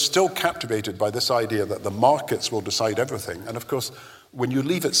 they were still captivated by this idea that the markets will decide everything. And, of course, when you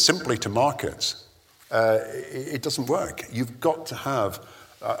leave it simply to markets, it doesn't work. You've got to have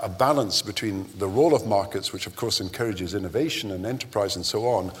a balance between the role of markets, which of course encourages innovation and enterprise and so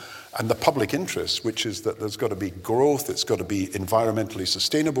on, and the public interest, which is that there's got to be growth, it's got to be environmentally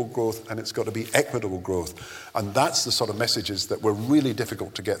sustainable growth, and it's got to be equitable growth. And that's the sort of messages that were really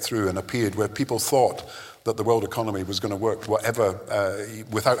difficult to get through in a period where people thought that the world economy was going to work whatever,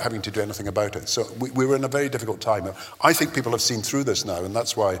 without having to do anything about it. So we were in a very difficult time. I think people have seen through this now, and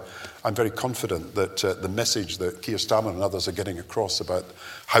that's why I'm very confident that the message that Keir Starmer and others are getting across about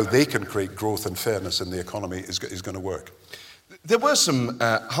how they can create growth and fairness in the economy is going to work. There were some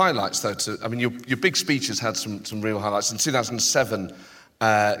highlights, though. Your big speeches had some real highlights. In 2007,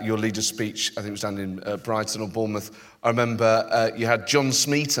 your leader's speech, I think it was down in Brighton or Bournemouth. I remember you had John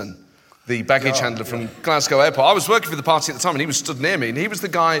Smeaton, the baggage handler from Glasgow Airport. I was working for the party at the time, and he was stood near me, and he was the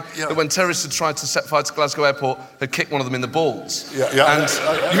guy that when terrorists had tried to set fire to Glasgow Airport, had kicked one of them in the balls. And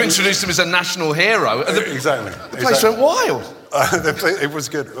you introduced him as a national hero. Exactly. The place went wild. It was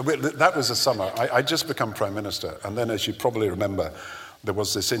good. That was the summer. I'd just become Prime Minister, and then, as you probably remember, there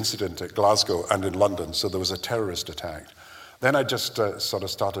was this incident at Glasgow and in London, so there was a terrorist attack. Then I just sort of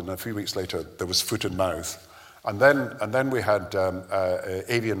started, and a few weeks later, there was foot and mouth. And then we had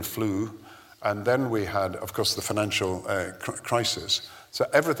avian flu, and then we had, of course, the financial crisis. So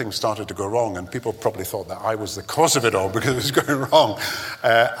everything started to go wrong, and people probably thought that I was the cause of it all because it was going wrong.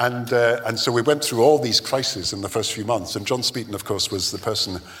 And so we went through all these crises in the first few months. And John Smeaton, of course, was the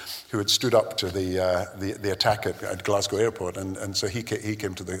person who had stood up to the attack at Glasgow Airport, and so he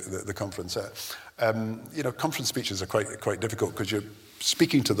came to the conference. Conference speeches are quite difficult because you're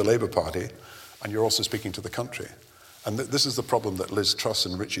speaking to the Labour Party, and you're also speaking to the country. And this is the problem that Liz Truss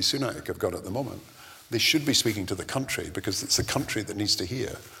and Richie Sunak have got at the moment. They should be speaking to the country because it's the country that needs to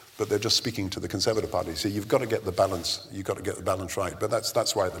hear, but they're just speaking to the Conservative Party. So you've got to get the balance. You've got to get the balance right. But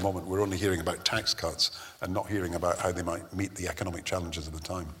that's why at the moment we're only hearing about tax cuts and not hearing about how they might meet the economic challenges of the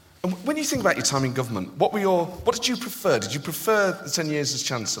time. And when you think about your time in government, what did you prefer? Did you prefer the 10 years as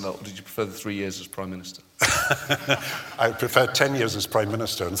Chancellor, or did you prefer the 3 years as Prime Minister? I prefer 10 years as Prime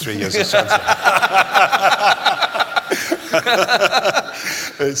Minister and 3 years as Chancellor.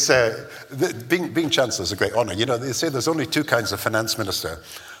 It's, being Chancellor is a great honour. They say there's only two kinds of finance minister.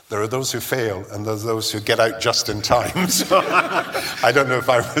 There are those who fail, and there's those who get out just in time. So I don't know if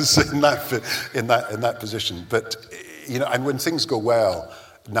I was in that position, but and when things go well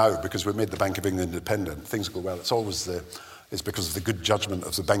now, because we've made the Bank of England independent, things go well. It's always the is because of the good judgment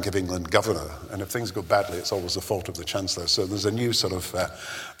of the Bank of England governor. And if things go badly, it's always the fault of the Chancellor. So there's a new sort of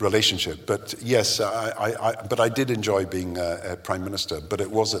relationship. But yes, but I did enjoy being Prime Minister, but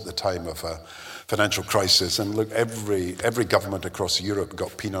it was at the time of a financial crisis. And look, every government across Europe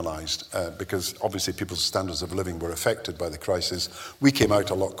got penalised because obviously people's standards of living were affected by the crisis. We came out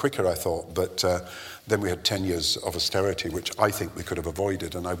a lot quicker, I thought, but then we had 10 years of austerity, which I think we could have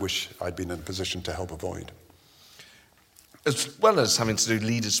avoided, and I wish I'd been in a position to help avoid. As well as having to do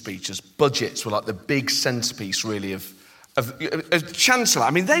leader speeches, budgets were like the big centrepiece, really, of Chancellor.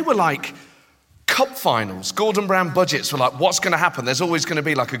 I mean, they were like cup finals. Gordon Brown budgets were like, what's going to happen? There's always going to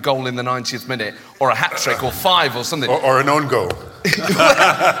be like a goal in the 90th minute, or a hat-trick, or 5, or something. Or an own goal.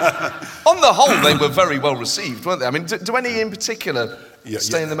 On the whole, they were very well received, weren't they? I mean, do any in particular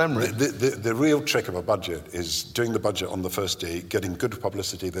stay in the memory? The real trick of a budget is doing the budget on the first day, getting good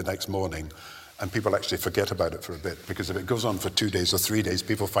publicity the next morning, and people actually forget about it for a bit, because if it goes on for 2 days or 3 days,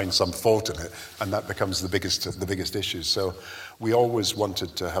 people find some fault in it, and that becomes the biggest issue. So we always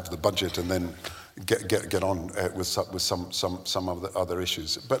wanted to have the budget and then get on with some of the other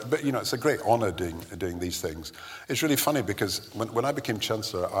issues. But you know, it's a great honour doing these things. It's really funny because when I became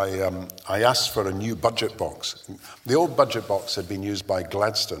Chancellor, I asked for a new budget box. The old budget box had been used by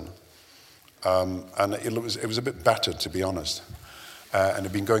Gladstone, and it was a bit battered, to be honest. And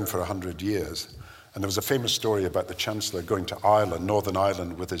had been going for 100 years. And there was a famous story about the Chancellor going to Ireland, Northern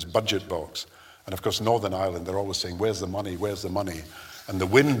Ireland, with his budget box. And of course, Northern Ireland, they're always saying, where's the money, where's the money? And the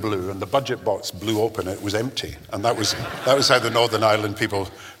wind blew, and the budget box blew open, and it was empty. And that was how the Northern Ireland people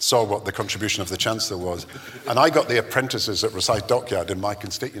saw what the contribution of the Chancellor was. And I got the apprentices at Rosyth Dockyard in my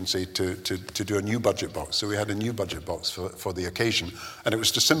constituency to do a new budget box. So we had a new budget box for the occasion. And it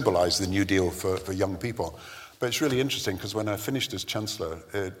was to symbolise the New Deal for young people. But it's really interesting because when I finished as Chancellor,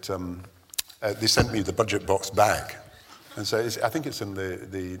 they sent me the budget box back. And so I think it's in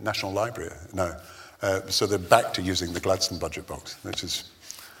the National Library now. So they're back to using the Gladstone budget box, which is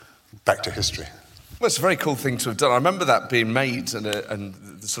back to history. Well, it's a very cool thing to have done. I remember that being made, and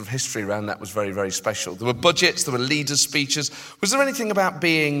the sort of history around that was very, very special. There were budgets, there were leaders' speeches. Was there anything about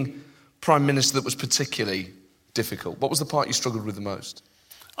being Prime Minister that was particularly difficult? What was the part you struggled with the most?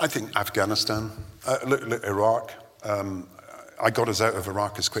 I think Afghanistan, look, Iraq. I got us out of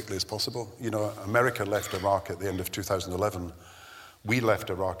Iraq as quickly as possible. You know, America left Iraq at the end of 2011. We left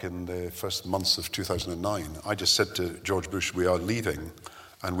Iraq in the first months of 2009. I just said to George Bush, we are leaving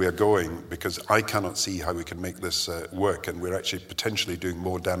and we are going because I cannot see how we can make this work, and we're actually potentially doing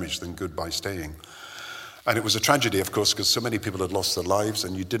more damage than good by staying. And it was a tragedy, of course, because so many people had lost their lives,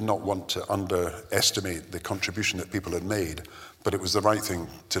 and you did not want to underestimate the contribution that people had made, but it was the right thing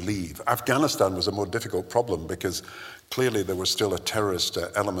to leave. Afghanistan was a more difficult problem because clearly there was still a terrorist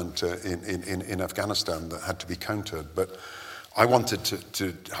element in Afghanistan that had to be countered. But I wanted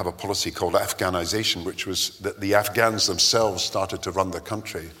to have a policy called Afghanization, which was that the Afghans themselves started to run the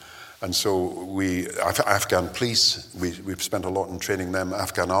country. And so Afghan police, we've spent a lot in training them,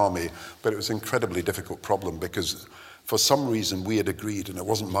 Afghan army, but it was an incredibly difficult problem because for some reason we had agreed, and it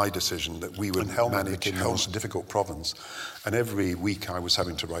wasn't my decision, that we would manage Helmand's difficult province. And every week I was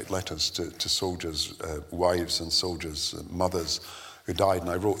having to write letters to soldiers' wives and soldiers' mothers who died, and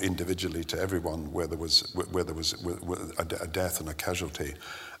I wrote individually to everyone where there was a death and a casualty.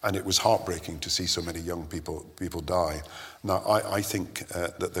 And it was heartbreaking to see so many young people die. Now, I think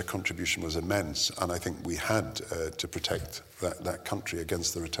that their contribution was immense, and I think we had to protect that country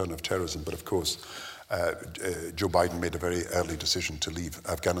against the return of terrorism. But of course, Joe Biden made a very early decision to leave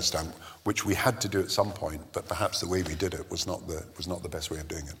Afghanistan, which we had to do at some point, but perhaps the way we did it was not the best way of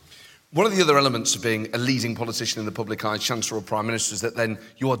doing it. One of the other elements of being a leading politician in the public eye, Chancellor or Prime Minister, is that then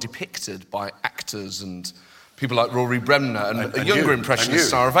you are depicted by actors and people like Rory Bremner and younger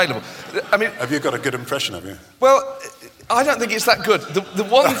impressionists are available. I mean, have you got a good impression of you? Well, I don't think it's that good. The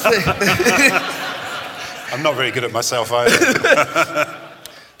one thing... I'm not very good at myself either.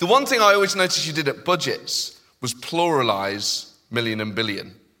 The one thing I always noticed you did at budgets was pluralise million and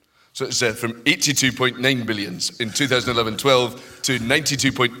billion. So it's from 82.9 billions in 2011-12 to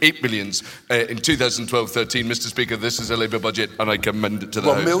 92.8 billions in 2012-13. Mr. Speaker, this is a Labour budget, and I commend it to the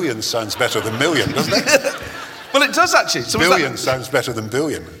House. Well, million sounds better than million, doesn't it? Well, it does actually. So billion sounds better than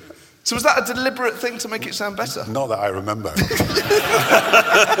billion. So was that a deliberate thing to make it sound better? Not that I remember.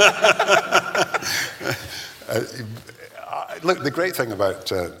 Look, the great thing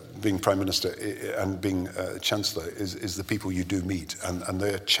about being Prime Minister and being Chancellor is the people you do meet and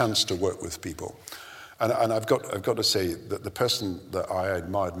their chance to work with people. And I've got to say that the person that I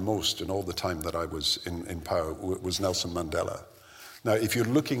admired most in all the time that I was in power was Nelson Mandela. Now, if you're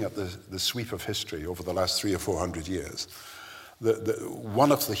looking at the sweep of history over the last 300 or 400 years,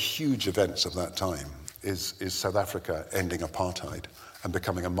 one of the huge events of that time is South Africa ending apartheid and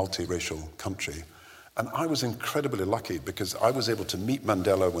becoming a multiracial country. And I was incredibly lucky because I was able to meet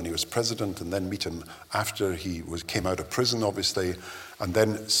Mandela when he was president and then meet him after he came out of prison, obviously, and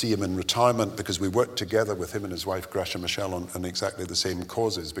then see him in retirement because we worked together with him and his wife, Gracia Michelle, on exactly the same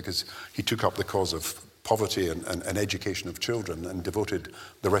causes because he took up the cause of poverty and education of children and devoted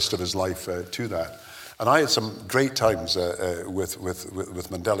the rest of his life to that. And I had some great times with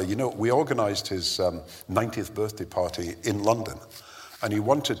Mandela. You know, we organized his 90th birthday party in London. And he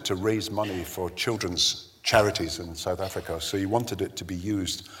wanted to raise money for children's charities in South Africa. So he wanted it to be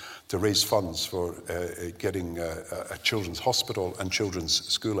used to raise funds for getting a children's hospital and children's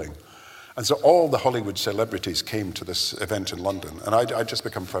schooling. And so all the Hollywood celebrities came to this event in London. And I'd just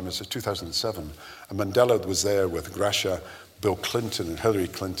become Prime Minister in 2007. And Mandela was there with Gracia, Bill Clinton and Hillary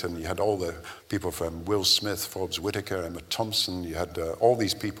Clinton. You had all the people from Will Smith, Forbes Whitaker, Emma Thompson. You had all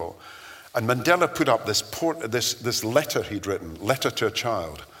these people. And Mandela put up this letter he'd written, Letter to a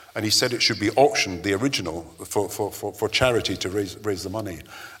Child, and he said it should be auctioned, the original, for charity to raise the money.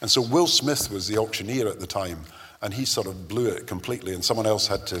 And so Will Smith was the auctioneer at the time, and he sort of blew it completely, and someone else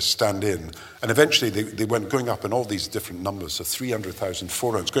had to stand in. And eventually they went going up in all these different numbers, so 300,000,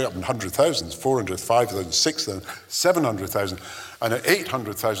 400,000, going up in 100,000, 400,000, 5,000, 6,000, 700,000. And at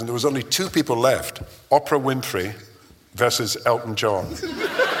 800,000, there was only two people left, Oprah Winfrey versus Elton John.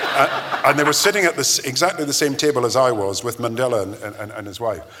 And they were sitting at exactly the same table as I was with Mandela and his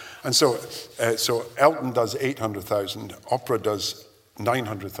wife. And so Elton does 800,000, Oprah does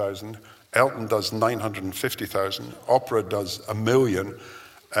 900,000, Elton does 950,000, Oprah does 1 million,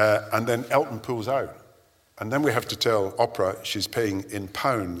 and then Elton pulls out. And then we have to tell Oprah she's paying in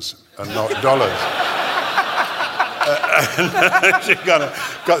pounds and not dollars. And she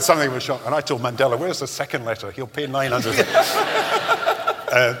got something of a shock. And I told Mandela, where's the second letter? He'll pay 900.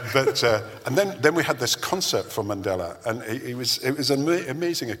 And then we had this concert for Mandela, and it was an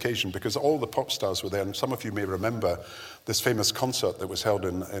amazing occasion because all the pop stars were there, and some of you may remember this famous concert that was held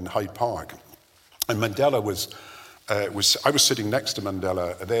in Hyde Park. And Mandela I was sitting next to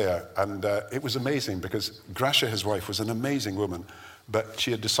Mandela there, and it was amazing because Gracia, his wife, was an amazing woman, but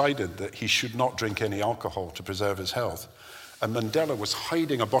she had decided that he should not drink any alcohol to preserve his health. And Mandela was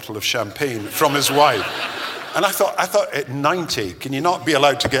hiding a bottle of champagne from his wife. And I thought at 90, can you not be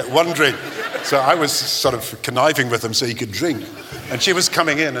allowed to get one drink? So I was sort of conniving with him so he could drink. And she was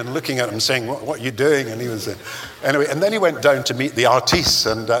coming in and looking at him saying, what are you doing? And he was, anyway, and then he went down to meet the artistes.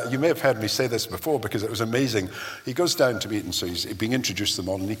 And you may have heard me say this before because it was amazing. He goes down to meet, and so he's being introduced to them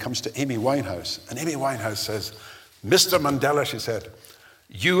all, and he comes to Amy Winehouse. And Amy Winehouse says, Mr. Mandela, she said,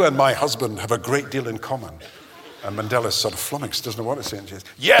 you and my husband have a great deal in common. And Mandela's sort of flummoxed, doesn't know what to say. And she says,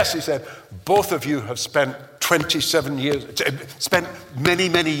 yes, he said, both of you have spent 27 years, spent many,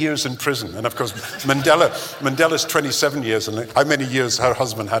 many years in prison. And of course, Mandela's 27 years, and how many years her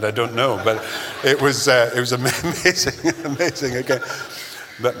husband had, I don't know. But it was amazing. Okay.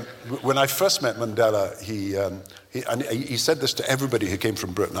 But when I first met Mandela, he said this to everybody who came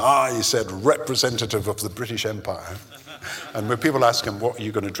from Britain. He said, representative of the British Empire. And when people ask him, what are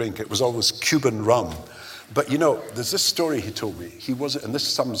you going to drink? It was always Cuban rum. But you know, there's this story he told me. He was, and this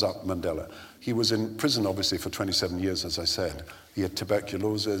sums up Mandela. He was in prison, obviously, for 27 years, as I said. He had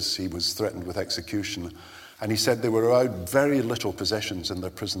tuberculosis. He was threatened with execution. And he said they were allowed very little possessions in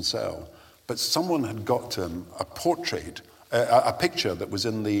their prison cell. But someone had got him a portrait, a picture that was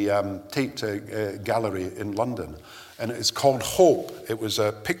in the Tate Gallery in London. And it's called Hope. It was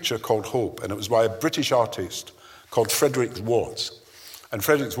a picture called Hope. And it was by a British artist called Frederick Watts. And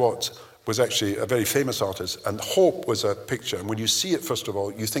Frederick Watts was actually a very famous artist, and Hope was a picture. And when you see it, first of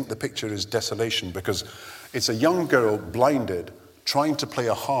all, you think the picture is desolation because it's a young girl blinded trying to play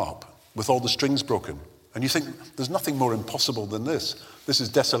a harp with all the strings broken. And you think, there's nothing more impossible than this. This is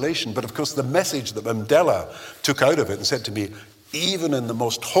desolation. But of course, the message that Mandela took out of it and said to me, even in the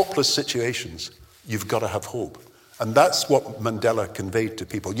most hopeless situations, you've got to have hope. And that's what Mandela conveyed to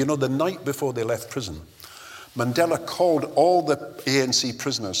people. You know, the night before they left prison, Mandela called all the ANC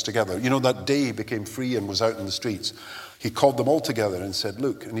prisoners together. You know, that day he became free and was out in the streets. He called them all together and said,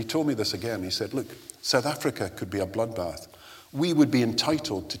 look, and he told me this again, he said, look, South Africa could be a bloodbath. We would be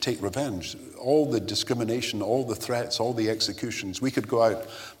entitled to take revenge. All the discrimination, all the threats, all the executions, we could go out,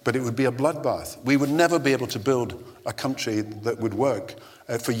 but it would be a bloodbath. We would never be able to build a country that would work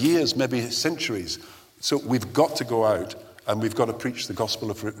for years, maybe centuries. So we've got to go out and we've got to preach the gospel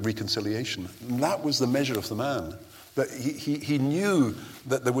of reconciliation. And that was the measure of the man. That he knew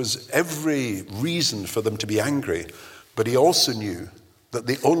that there was every reason for them to be angry, but he also knew that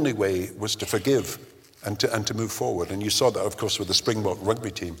the only way was to forgive and to move forward. And you saw that, of course, with the Springbok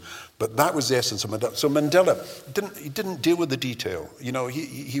rugby team. But that was the essence of Mandela. So Mandela didn't deal with the detail. You know,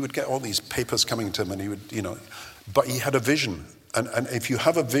 he would get all these papers coming to him, and he would, you know, but he had a vision. And if you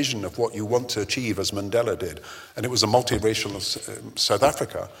have a vision of what you want to achieve, as Mandela did, and it was a multiracial South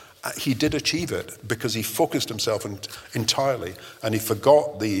Africa, he did achieve it because he focused himself entirely, and he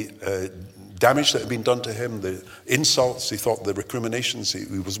forgot the damage that had been done to him, the insults, he thought the recriminations, he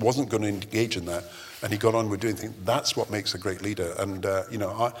wasn't going to engage in that, and he got on with doing things. That's what makes a great leader. And, you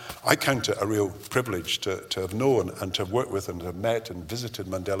know, I count it a real privilege to have known and to have worked with and to have met and visited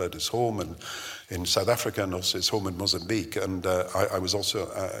Mandela at his home and in South Africa and also his home in Mozambique. And I was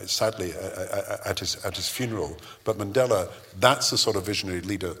also, sadly, at his funeral. But Mandela, that's the sort of visionary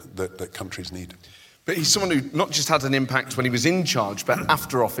leader that countries need. But he's someone who not just had an impact when he was in charge, but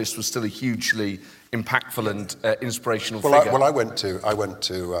after office was still a hugely impactful and inspirational figure. I went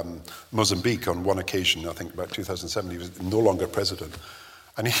to Mozambique on one occasion, I think about 2007. He was no longer president.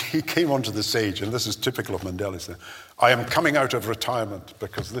 And he came onto the stage, and this is typical of Mandela. He said, I am coming out of retirement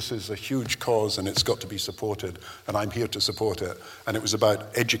because this is a huge cause and it's got to be supported, and I'm here to support it. And it was about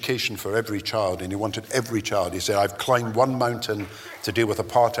education for every child, and he wanted every child. He said, I've climbed one mountain to deal with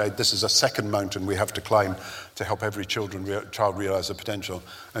apartheid. This is a second mountain we have to climb to help every child realize their potential.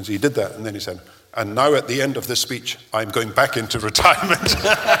 And so he did that, and then he said, and now at the end of this speech, I'm going back into retirement.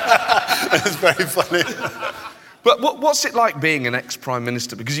 It's very funny. But what's it like being an ex-prime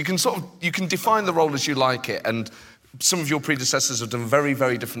minister? Because you can define the role as you like it, and some of your predecessors have done very,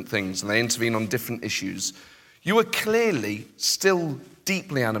 very different things, and they intervene on different issues. You are clearly still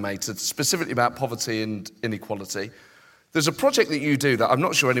deeply animated, specifically about poverty and inequality. There's a project that you do that I'm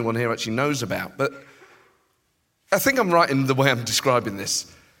not sure anyone here actually knows about, but I think I'm right in the way I'm describing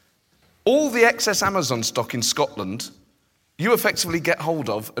this. All the excess Amazon stock in Scotland, you effectively get hold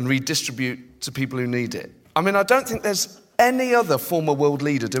of and redistribute to people who need it. I mean, I don't think there's any other former world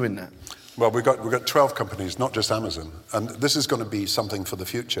leader doing that. Well, we've got 12 companies, not just Amazon, and this is going to be something for the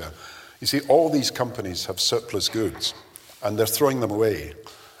future. You see, all these companies have surplus goods, and they're throwing them away.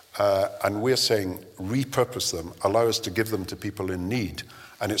 And we're saying, repurpose them, allow us to give them to people in need.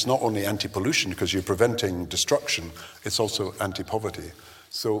 And it's not only anti-pollution, because you're preventing destruction, it's also anti-poverty.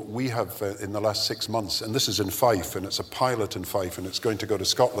 So we have, in the last 6 months, and this is in Fife, and it's a pilot in Fife, and it's going to go to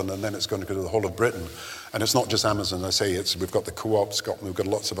Scotland, and then it's going to go to the whole of Britain. And it's not just Amazon, I say, we've got the Co-op Scotland, we've got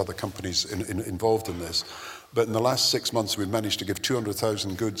lots of other companies involved in this. But in the last 6 months, we've managed to give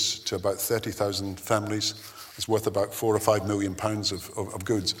 200,000 goods to about 30,000 families. It's worth about £4 or £5 million of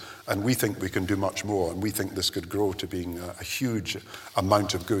goods. And we think we can do much more, and we think this could grow to being a huge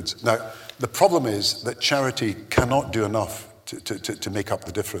amount of goods. Now, the problem is that charity cannot do enough to make up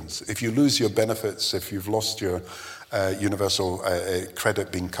the difference. If you lose your benefits, if you've lost your universal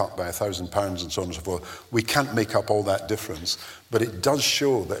credit being cut by £1,000 and so on and so forth, we can't make up all that difference. But it does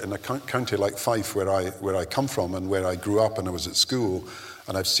show that in a county like Fife, where I come from and where I grew up and I was at school,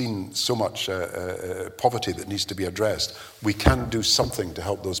 and I've seen so much poverty that needs to be addressed, we can do something to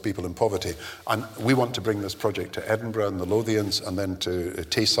help those people in poverty. And we want to bring this project to Edinburgh and the Lothians, and then to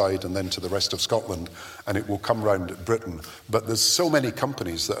Tayside, and then to the rest of Scotland, and it will come round Britain. But there's so many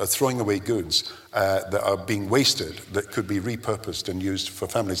companies that are throwing away goods that are being wasted that could be repurposed and used for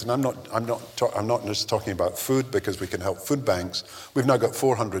families. And I'm not just talking about food, because we can help food banks. We've now got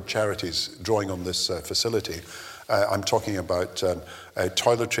 400 charities drawing on this facility. I'm talking about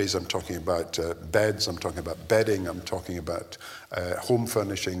toiletries, I'm talking about beds, I'm talking about bedding, I'm talking about home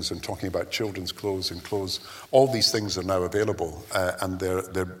furnishings, I'm talking about children's clothes and clothes. All these things are now available, and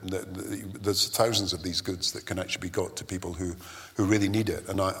there's thousands of these goods that can actually be got to people who really need it.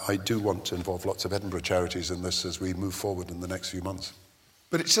 And I do want to involve lots of Edinburgh charities in this as we move forward in the next few months.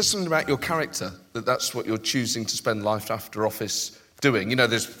 But it says something about your character, that's what you're choosing to spend life after office doing. You know,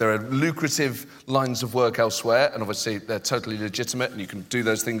 there are lucrative lines of work elsewhere, and obviously they're totally legitimate, and you can do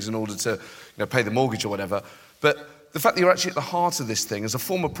those things in order to, pay the mortgage or whatever. But the fact that you're actually at the heart of this thing, as a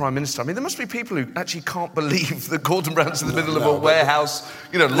former Prime Minister, I mean, there must be people who actually can't believe that Gordon Brown's in the middle of a warehouse,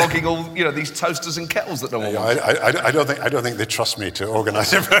 logging all, these toasters and kettles that no one wants. I don't think they trust me to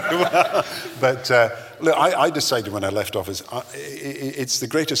organise it very well. But look, I decided when I left office, it's the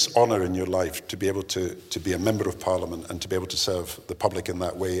greatest honour in your life to be able to be a member of Parliament and to be able to serve the public in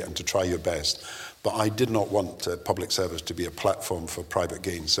that way and to try your best. But I did not want public service to be a platform for private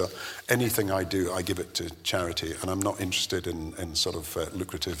gain. So anything I do, I give it to charity. And I'm not interested in sort of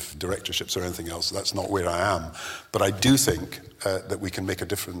lucrative directorships or anything else. That's not where I am. But I do think that we can make a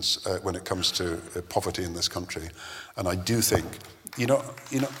difference when it comes to poverty in this country. And I do think,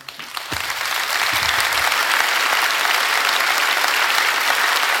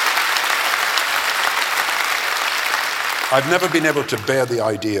 I've never been able to bear the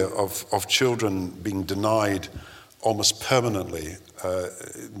idea of children being denied almost permanently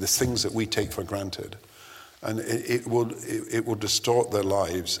the things that we take for granted. And it will distort their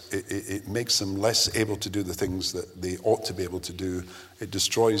lives. It makes them less able to do the things that they ought to be able to do. It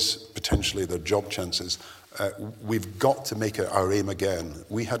destroys potentially their job chances. We've got to make it our aim again.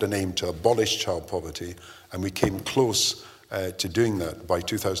 We had an aim to abolish child poverty, and we came close to doing that by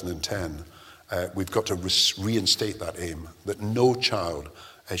 2010. We've got to reinstate that aim, that no child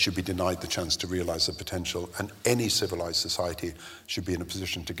should be denied the chance to realise their potential, and any civilised society should be in a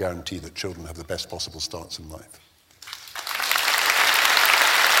position to guarantee that children have the best possible starts in life.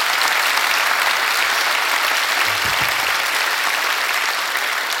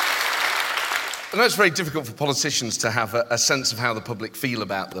 I know it's very difficult for politicians to have a sense of how the public feel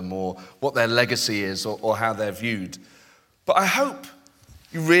about them, or what their legacy is, or how they're viewed. But I hope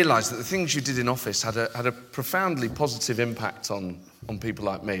you realise that the things you did in office had a profoundly positive impact on people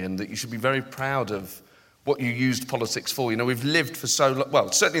like me, and that you should be very proud of what you used politics for. You know, we've lived for so long,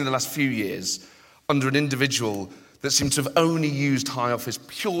 well, certainly in the last few years, under an individual that seems to have only used high office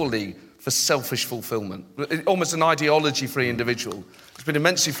purely for selfish fulfilment. Almost an ideology-free individual. It's been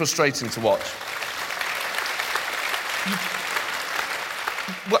immensely frustrating to watch.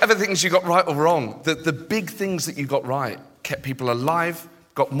 Whatever things you got right or wrong, the big things that you got right kept people alive,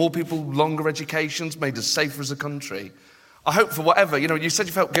 got more people longer educations, made us safer as a country. I hope for whatever, you know, you said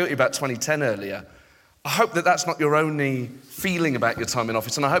you felt guilty about 2010 earlier. I hope that that's not your only feeling about your time in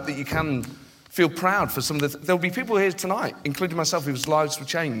office, and I hope that you can feel proud for some of the... There'll be people here tonight, including myself, whose lives were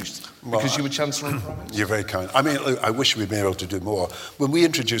changed because you were Chancellor in Province. You're very kind. I mean, look, I wish we'd been able to do more. When we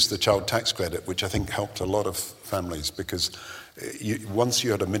introduced the child tax credit, which I think helped a lot of families, because once you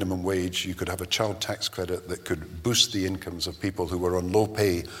had a minimum wage, you could have a child tax credit that could boost the incomes of people who were on low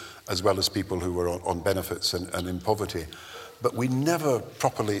pay, as well as people who were on benefits and in poverty. But we never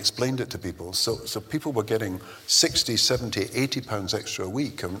properly explained it to people. So people were getting 60, 70, 80 pounds extra a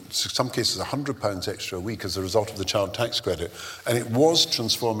week, and in some cases 100 pounds extra a week as a result of the child tax credit. And it was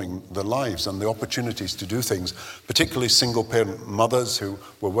transforming their lives and the opportunities to do things, particularly single-parent mothers who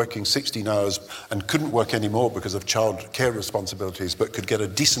were working 16 hours and couldn't work anymore because of child care responsibilities, but could get a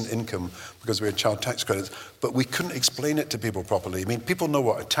decent income because we had child tax credits. But we couldn't explain it to people properly. I mean, people know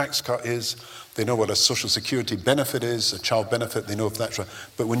what a tax cut is. They know what a social security benefit is, a child benefit, they know if that's right.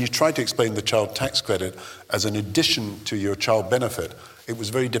 But when you try to explain the child tax credit as an addition to your child benefit, it was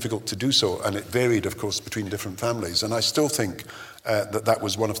very difficult to do so, and it varied, of course, between different families. And I still think that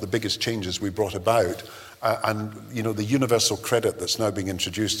was one of the biggest changes we brought about. And, you know, the universal credit that's now being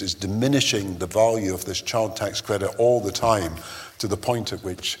introduced is diminishing the value of this child tax credit all the time, to the point at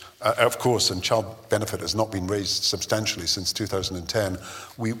which, of course, and child benefit has not been raised substantially since 2010,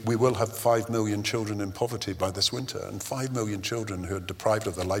 we will have 5 million children in poverty by this winter. And 5 million children who are deprived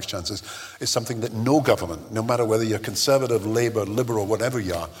of their life chances is something that no government, no matter whether you're Conservative, Labour, Liberal, whatever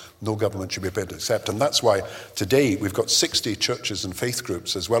you are, no government should be able to accept. And that's why today we've got 60 churches and faith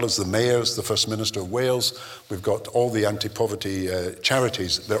groups, as well as the mayors, the First Minister of Wales. We've got all the anti-poverty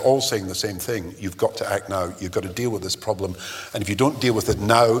charities. They're all saying the same thing. You've got to act now. You've got to deal with this problem. And if you don't deal with it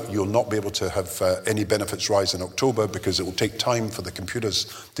now, you'll not be able to have any benefits rise in October, because it will take time for the computers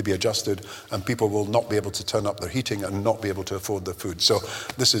to be adjusted, and people will not be able to turn up their heating and not be able to afford their food. So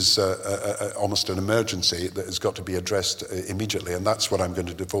this is almost an emergency that has got to be addressed immediately, and that's what I'm going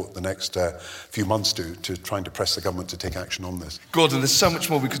to devote the next few months to trying to press the government to take action on this. Gordon, there's so much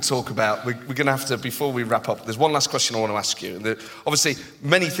more we could talk about. We're going to have to, before we wrap up, there's one last question I want to ask you. Obviously,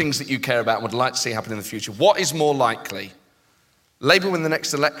 many things that you care about and would like to see happen in the future. What is more likely? Labour win the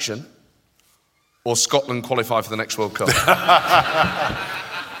next election, or Scotland qualify for the next World Cup?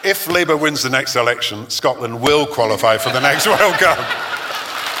 If Labour wins the next election, Scotland will qualify for the next World Cup.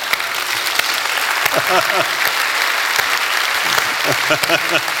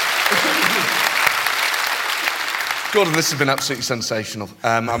 Gordon, this has been absolutely sensational.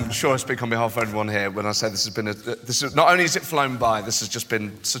 I'm sure I speak on behalf of everyone here when I say this has been not only has it flown by, this has just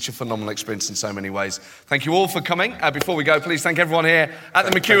been such a phenomenal experience in so many ways. Thank you all for coming. Before we go, please thank everyone here at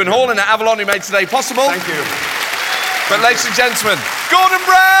the McEwen Hall and at Avalon who made today possible. Thank you. But ladies and gentlemen, Gordon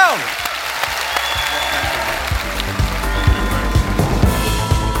Brown!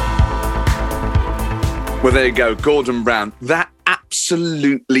 Well, there you go, Gordon Brown. That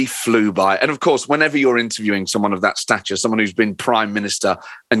absolutely flew by. And of course, whenever you're interviewing someone of that stature, someone who's been Prime Minister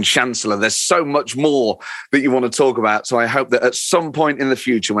and Chancellor, there's so much more that you want to talk about. So I hope that at some point in the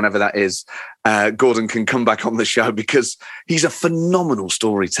future, whenever that is, Gordon can come back on the show, because he's a phenomenal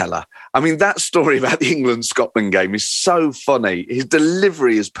storyteller. I mean, that story about the England-Scotland game is so funny. His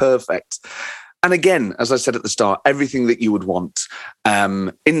delivery is perfect. And again, as I said at the start, everything that you would want,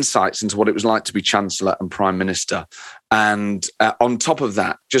 insights into what it was like to be Chancellor and Prime Minister. And on top of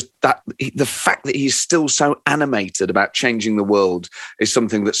that, just that the fact that he's still so animated about changing the world is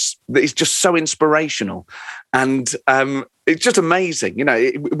something that is just so inspirational. And it's just amazing,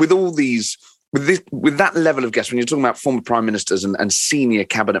 with all these, with that level of guests, when you're talking about former prime ministers and senior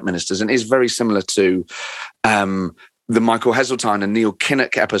cabinet ministers, and it is very similar to the Michael Heseltine and Neil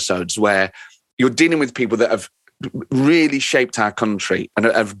Kinnock episodes, where you're dealing with people that have really shaped our country and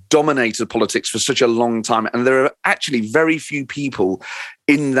have dominated politics for such a long time. And there are actually very few people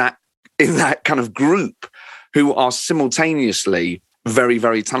in that kind of group who are simultaneously very,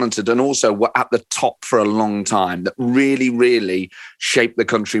 very talented and also were at the top for a long time, that really, really shaped the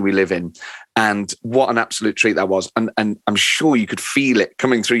country we live in. And what an absolute treat that was. And I'm sure you could feel it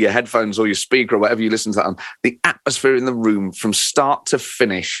coming through your headphones or your speaker or whatever you listen to that on. The atmosphere in the room from start to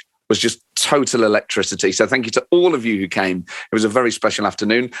finish was just total electricity. So thank you to all of you who came. It was a very special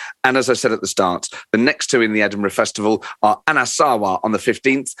afternoon. And as I said at the start, the next two in the Edinburgh Festival are Anna Sarwar on the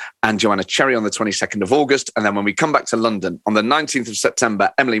 15th and Joanna Cherry on the 22nd of August. And then when we come back to London on the 19th of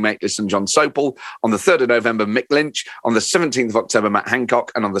September, Emily Maitlis and John Sopel. On the 3rd of November, Mick Lynch. On the 17th of October, Matt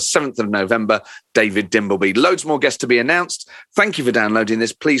Hancock. And on the 7th of November, David Dimbleby. Loads more guests to be announced. Thank you for downloading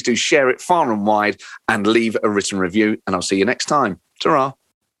this. Please do share it far and wide and leave a written review. And I'll see you next time. Ta-ra.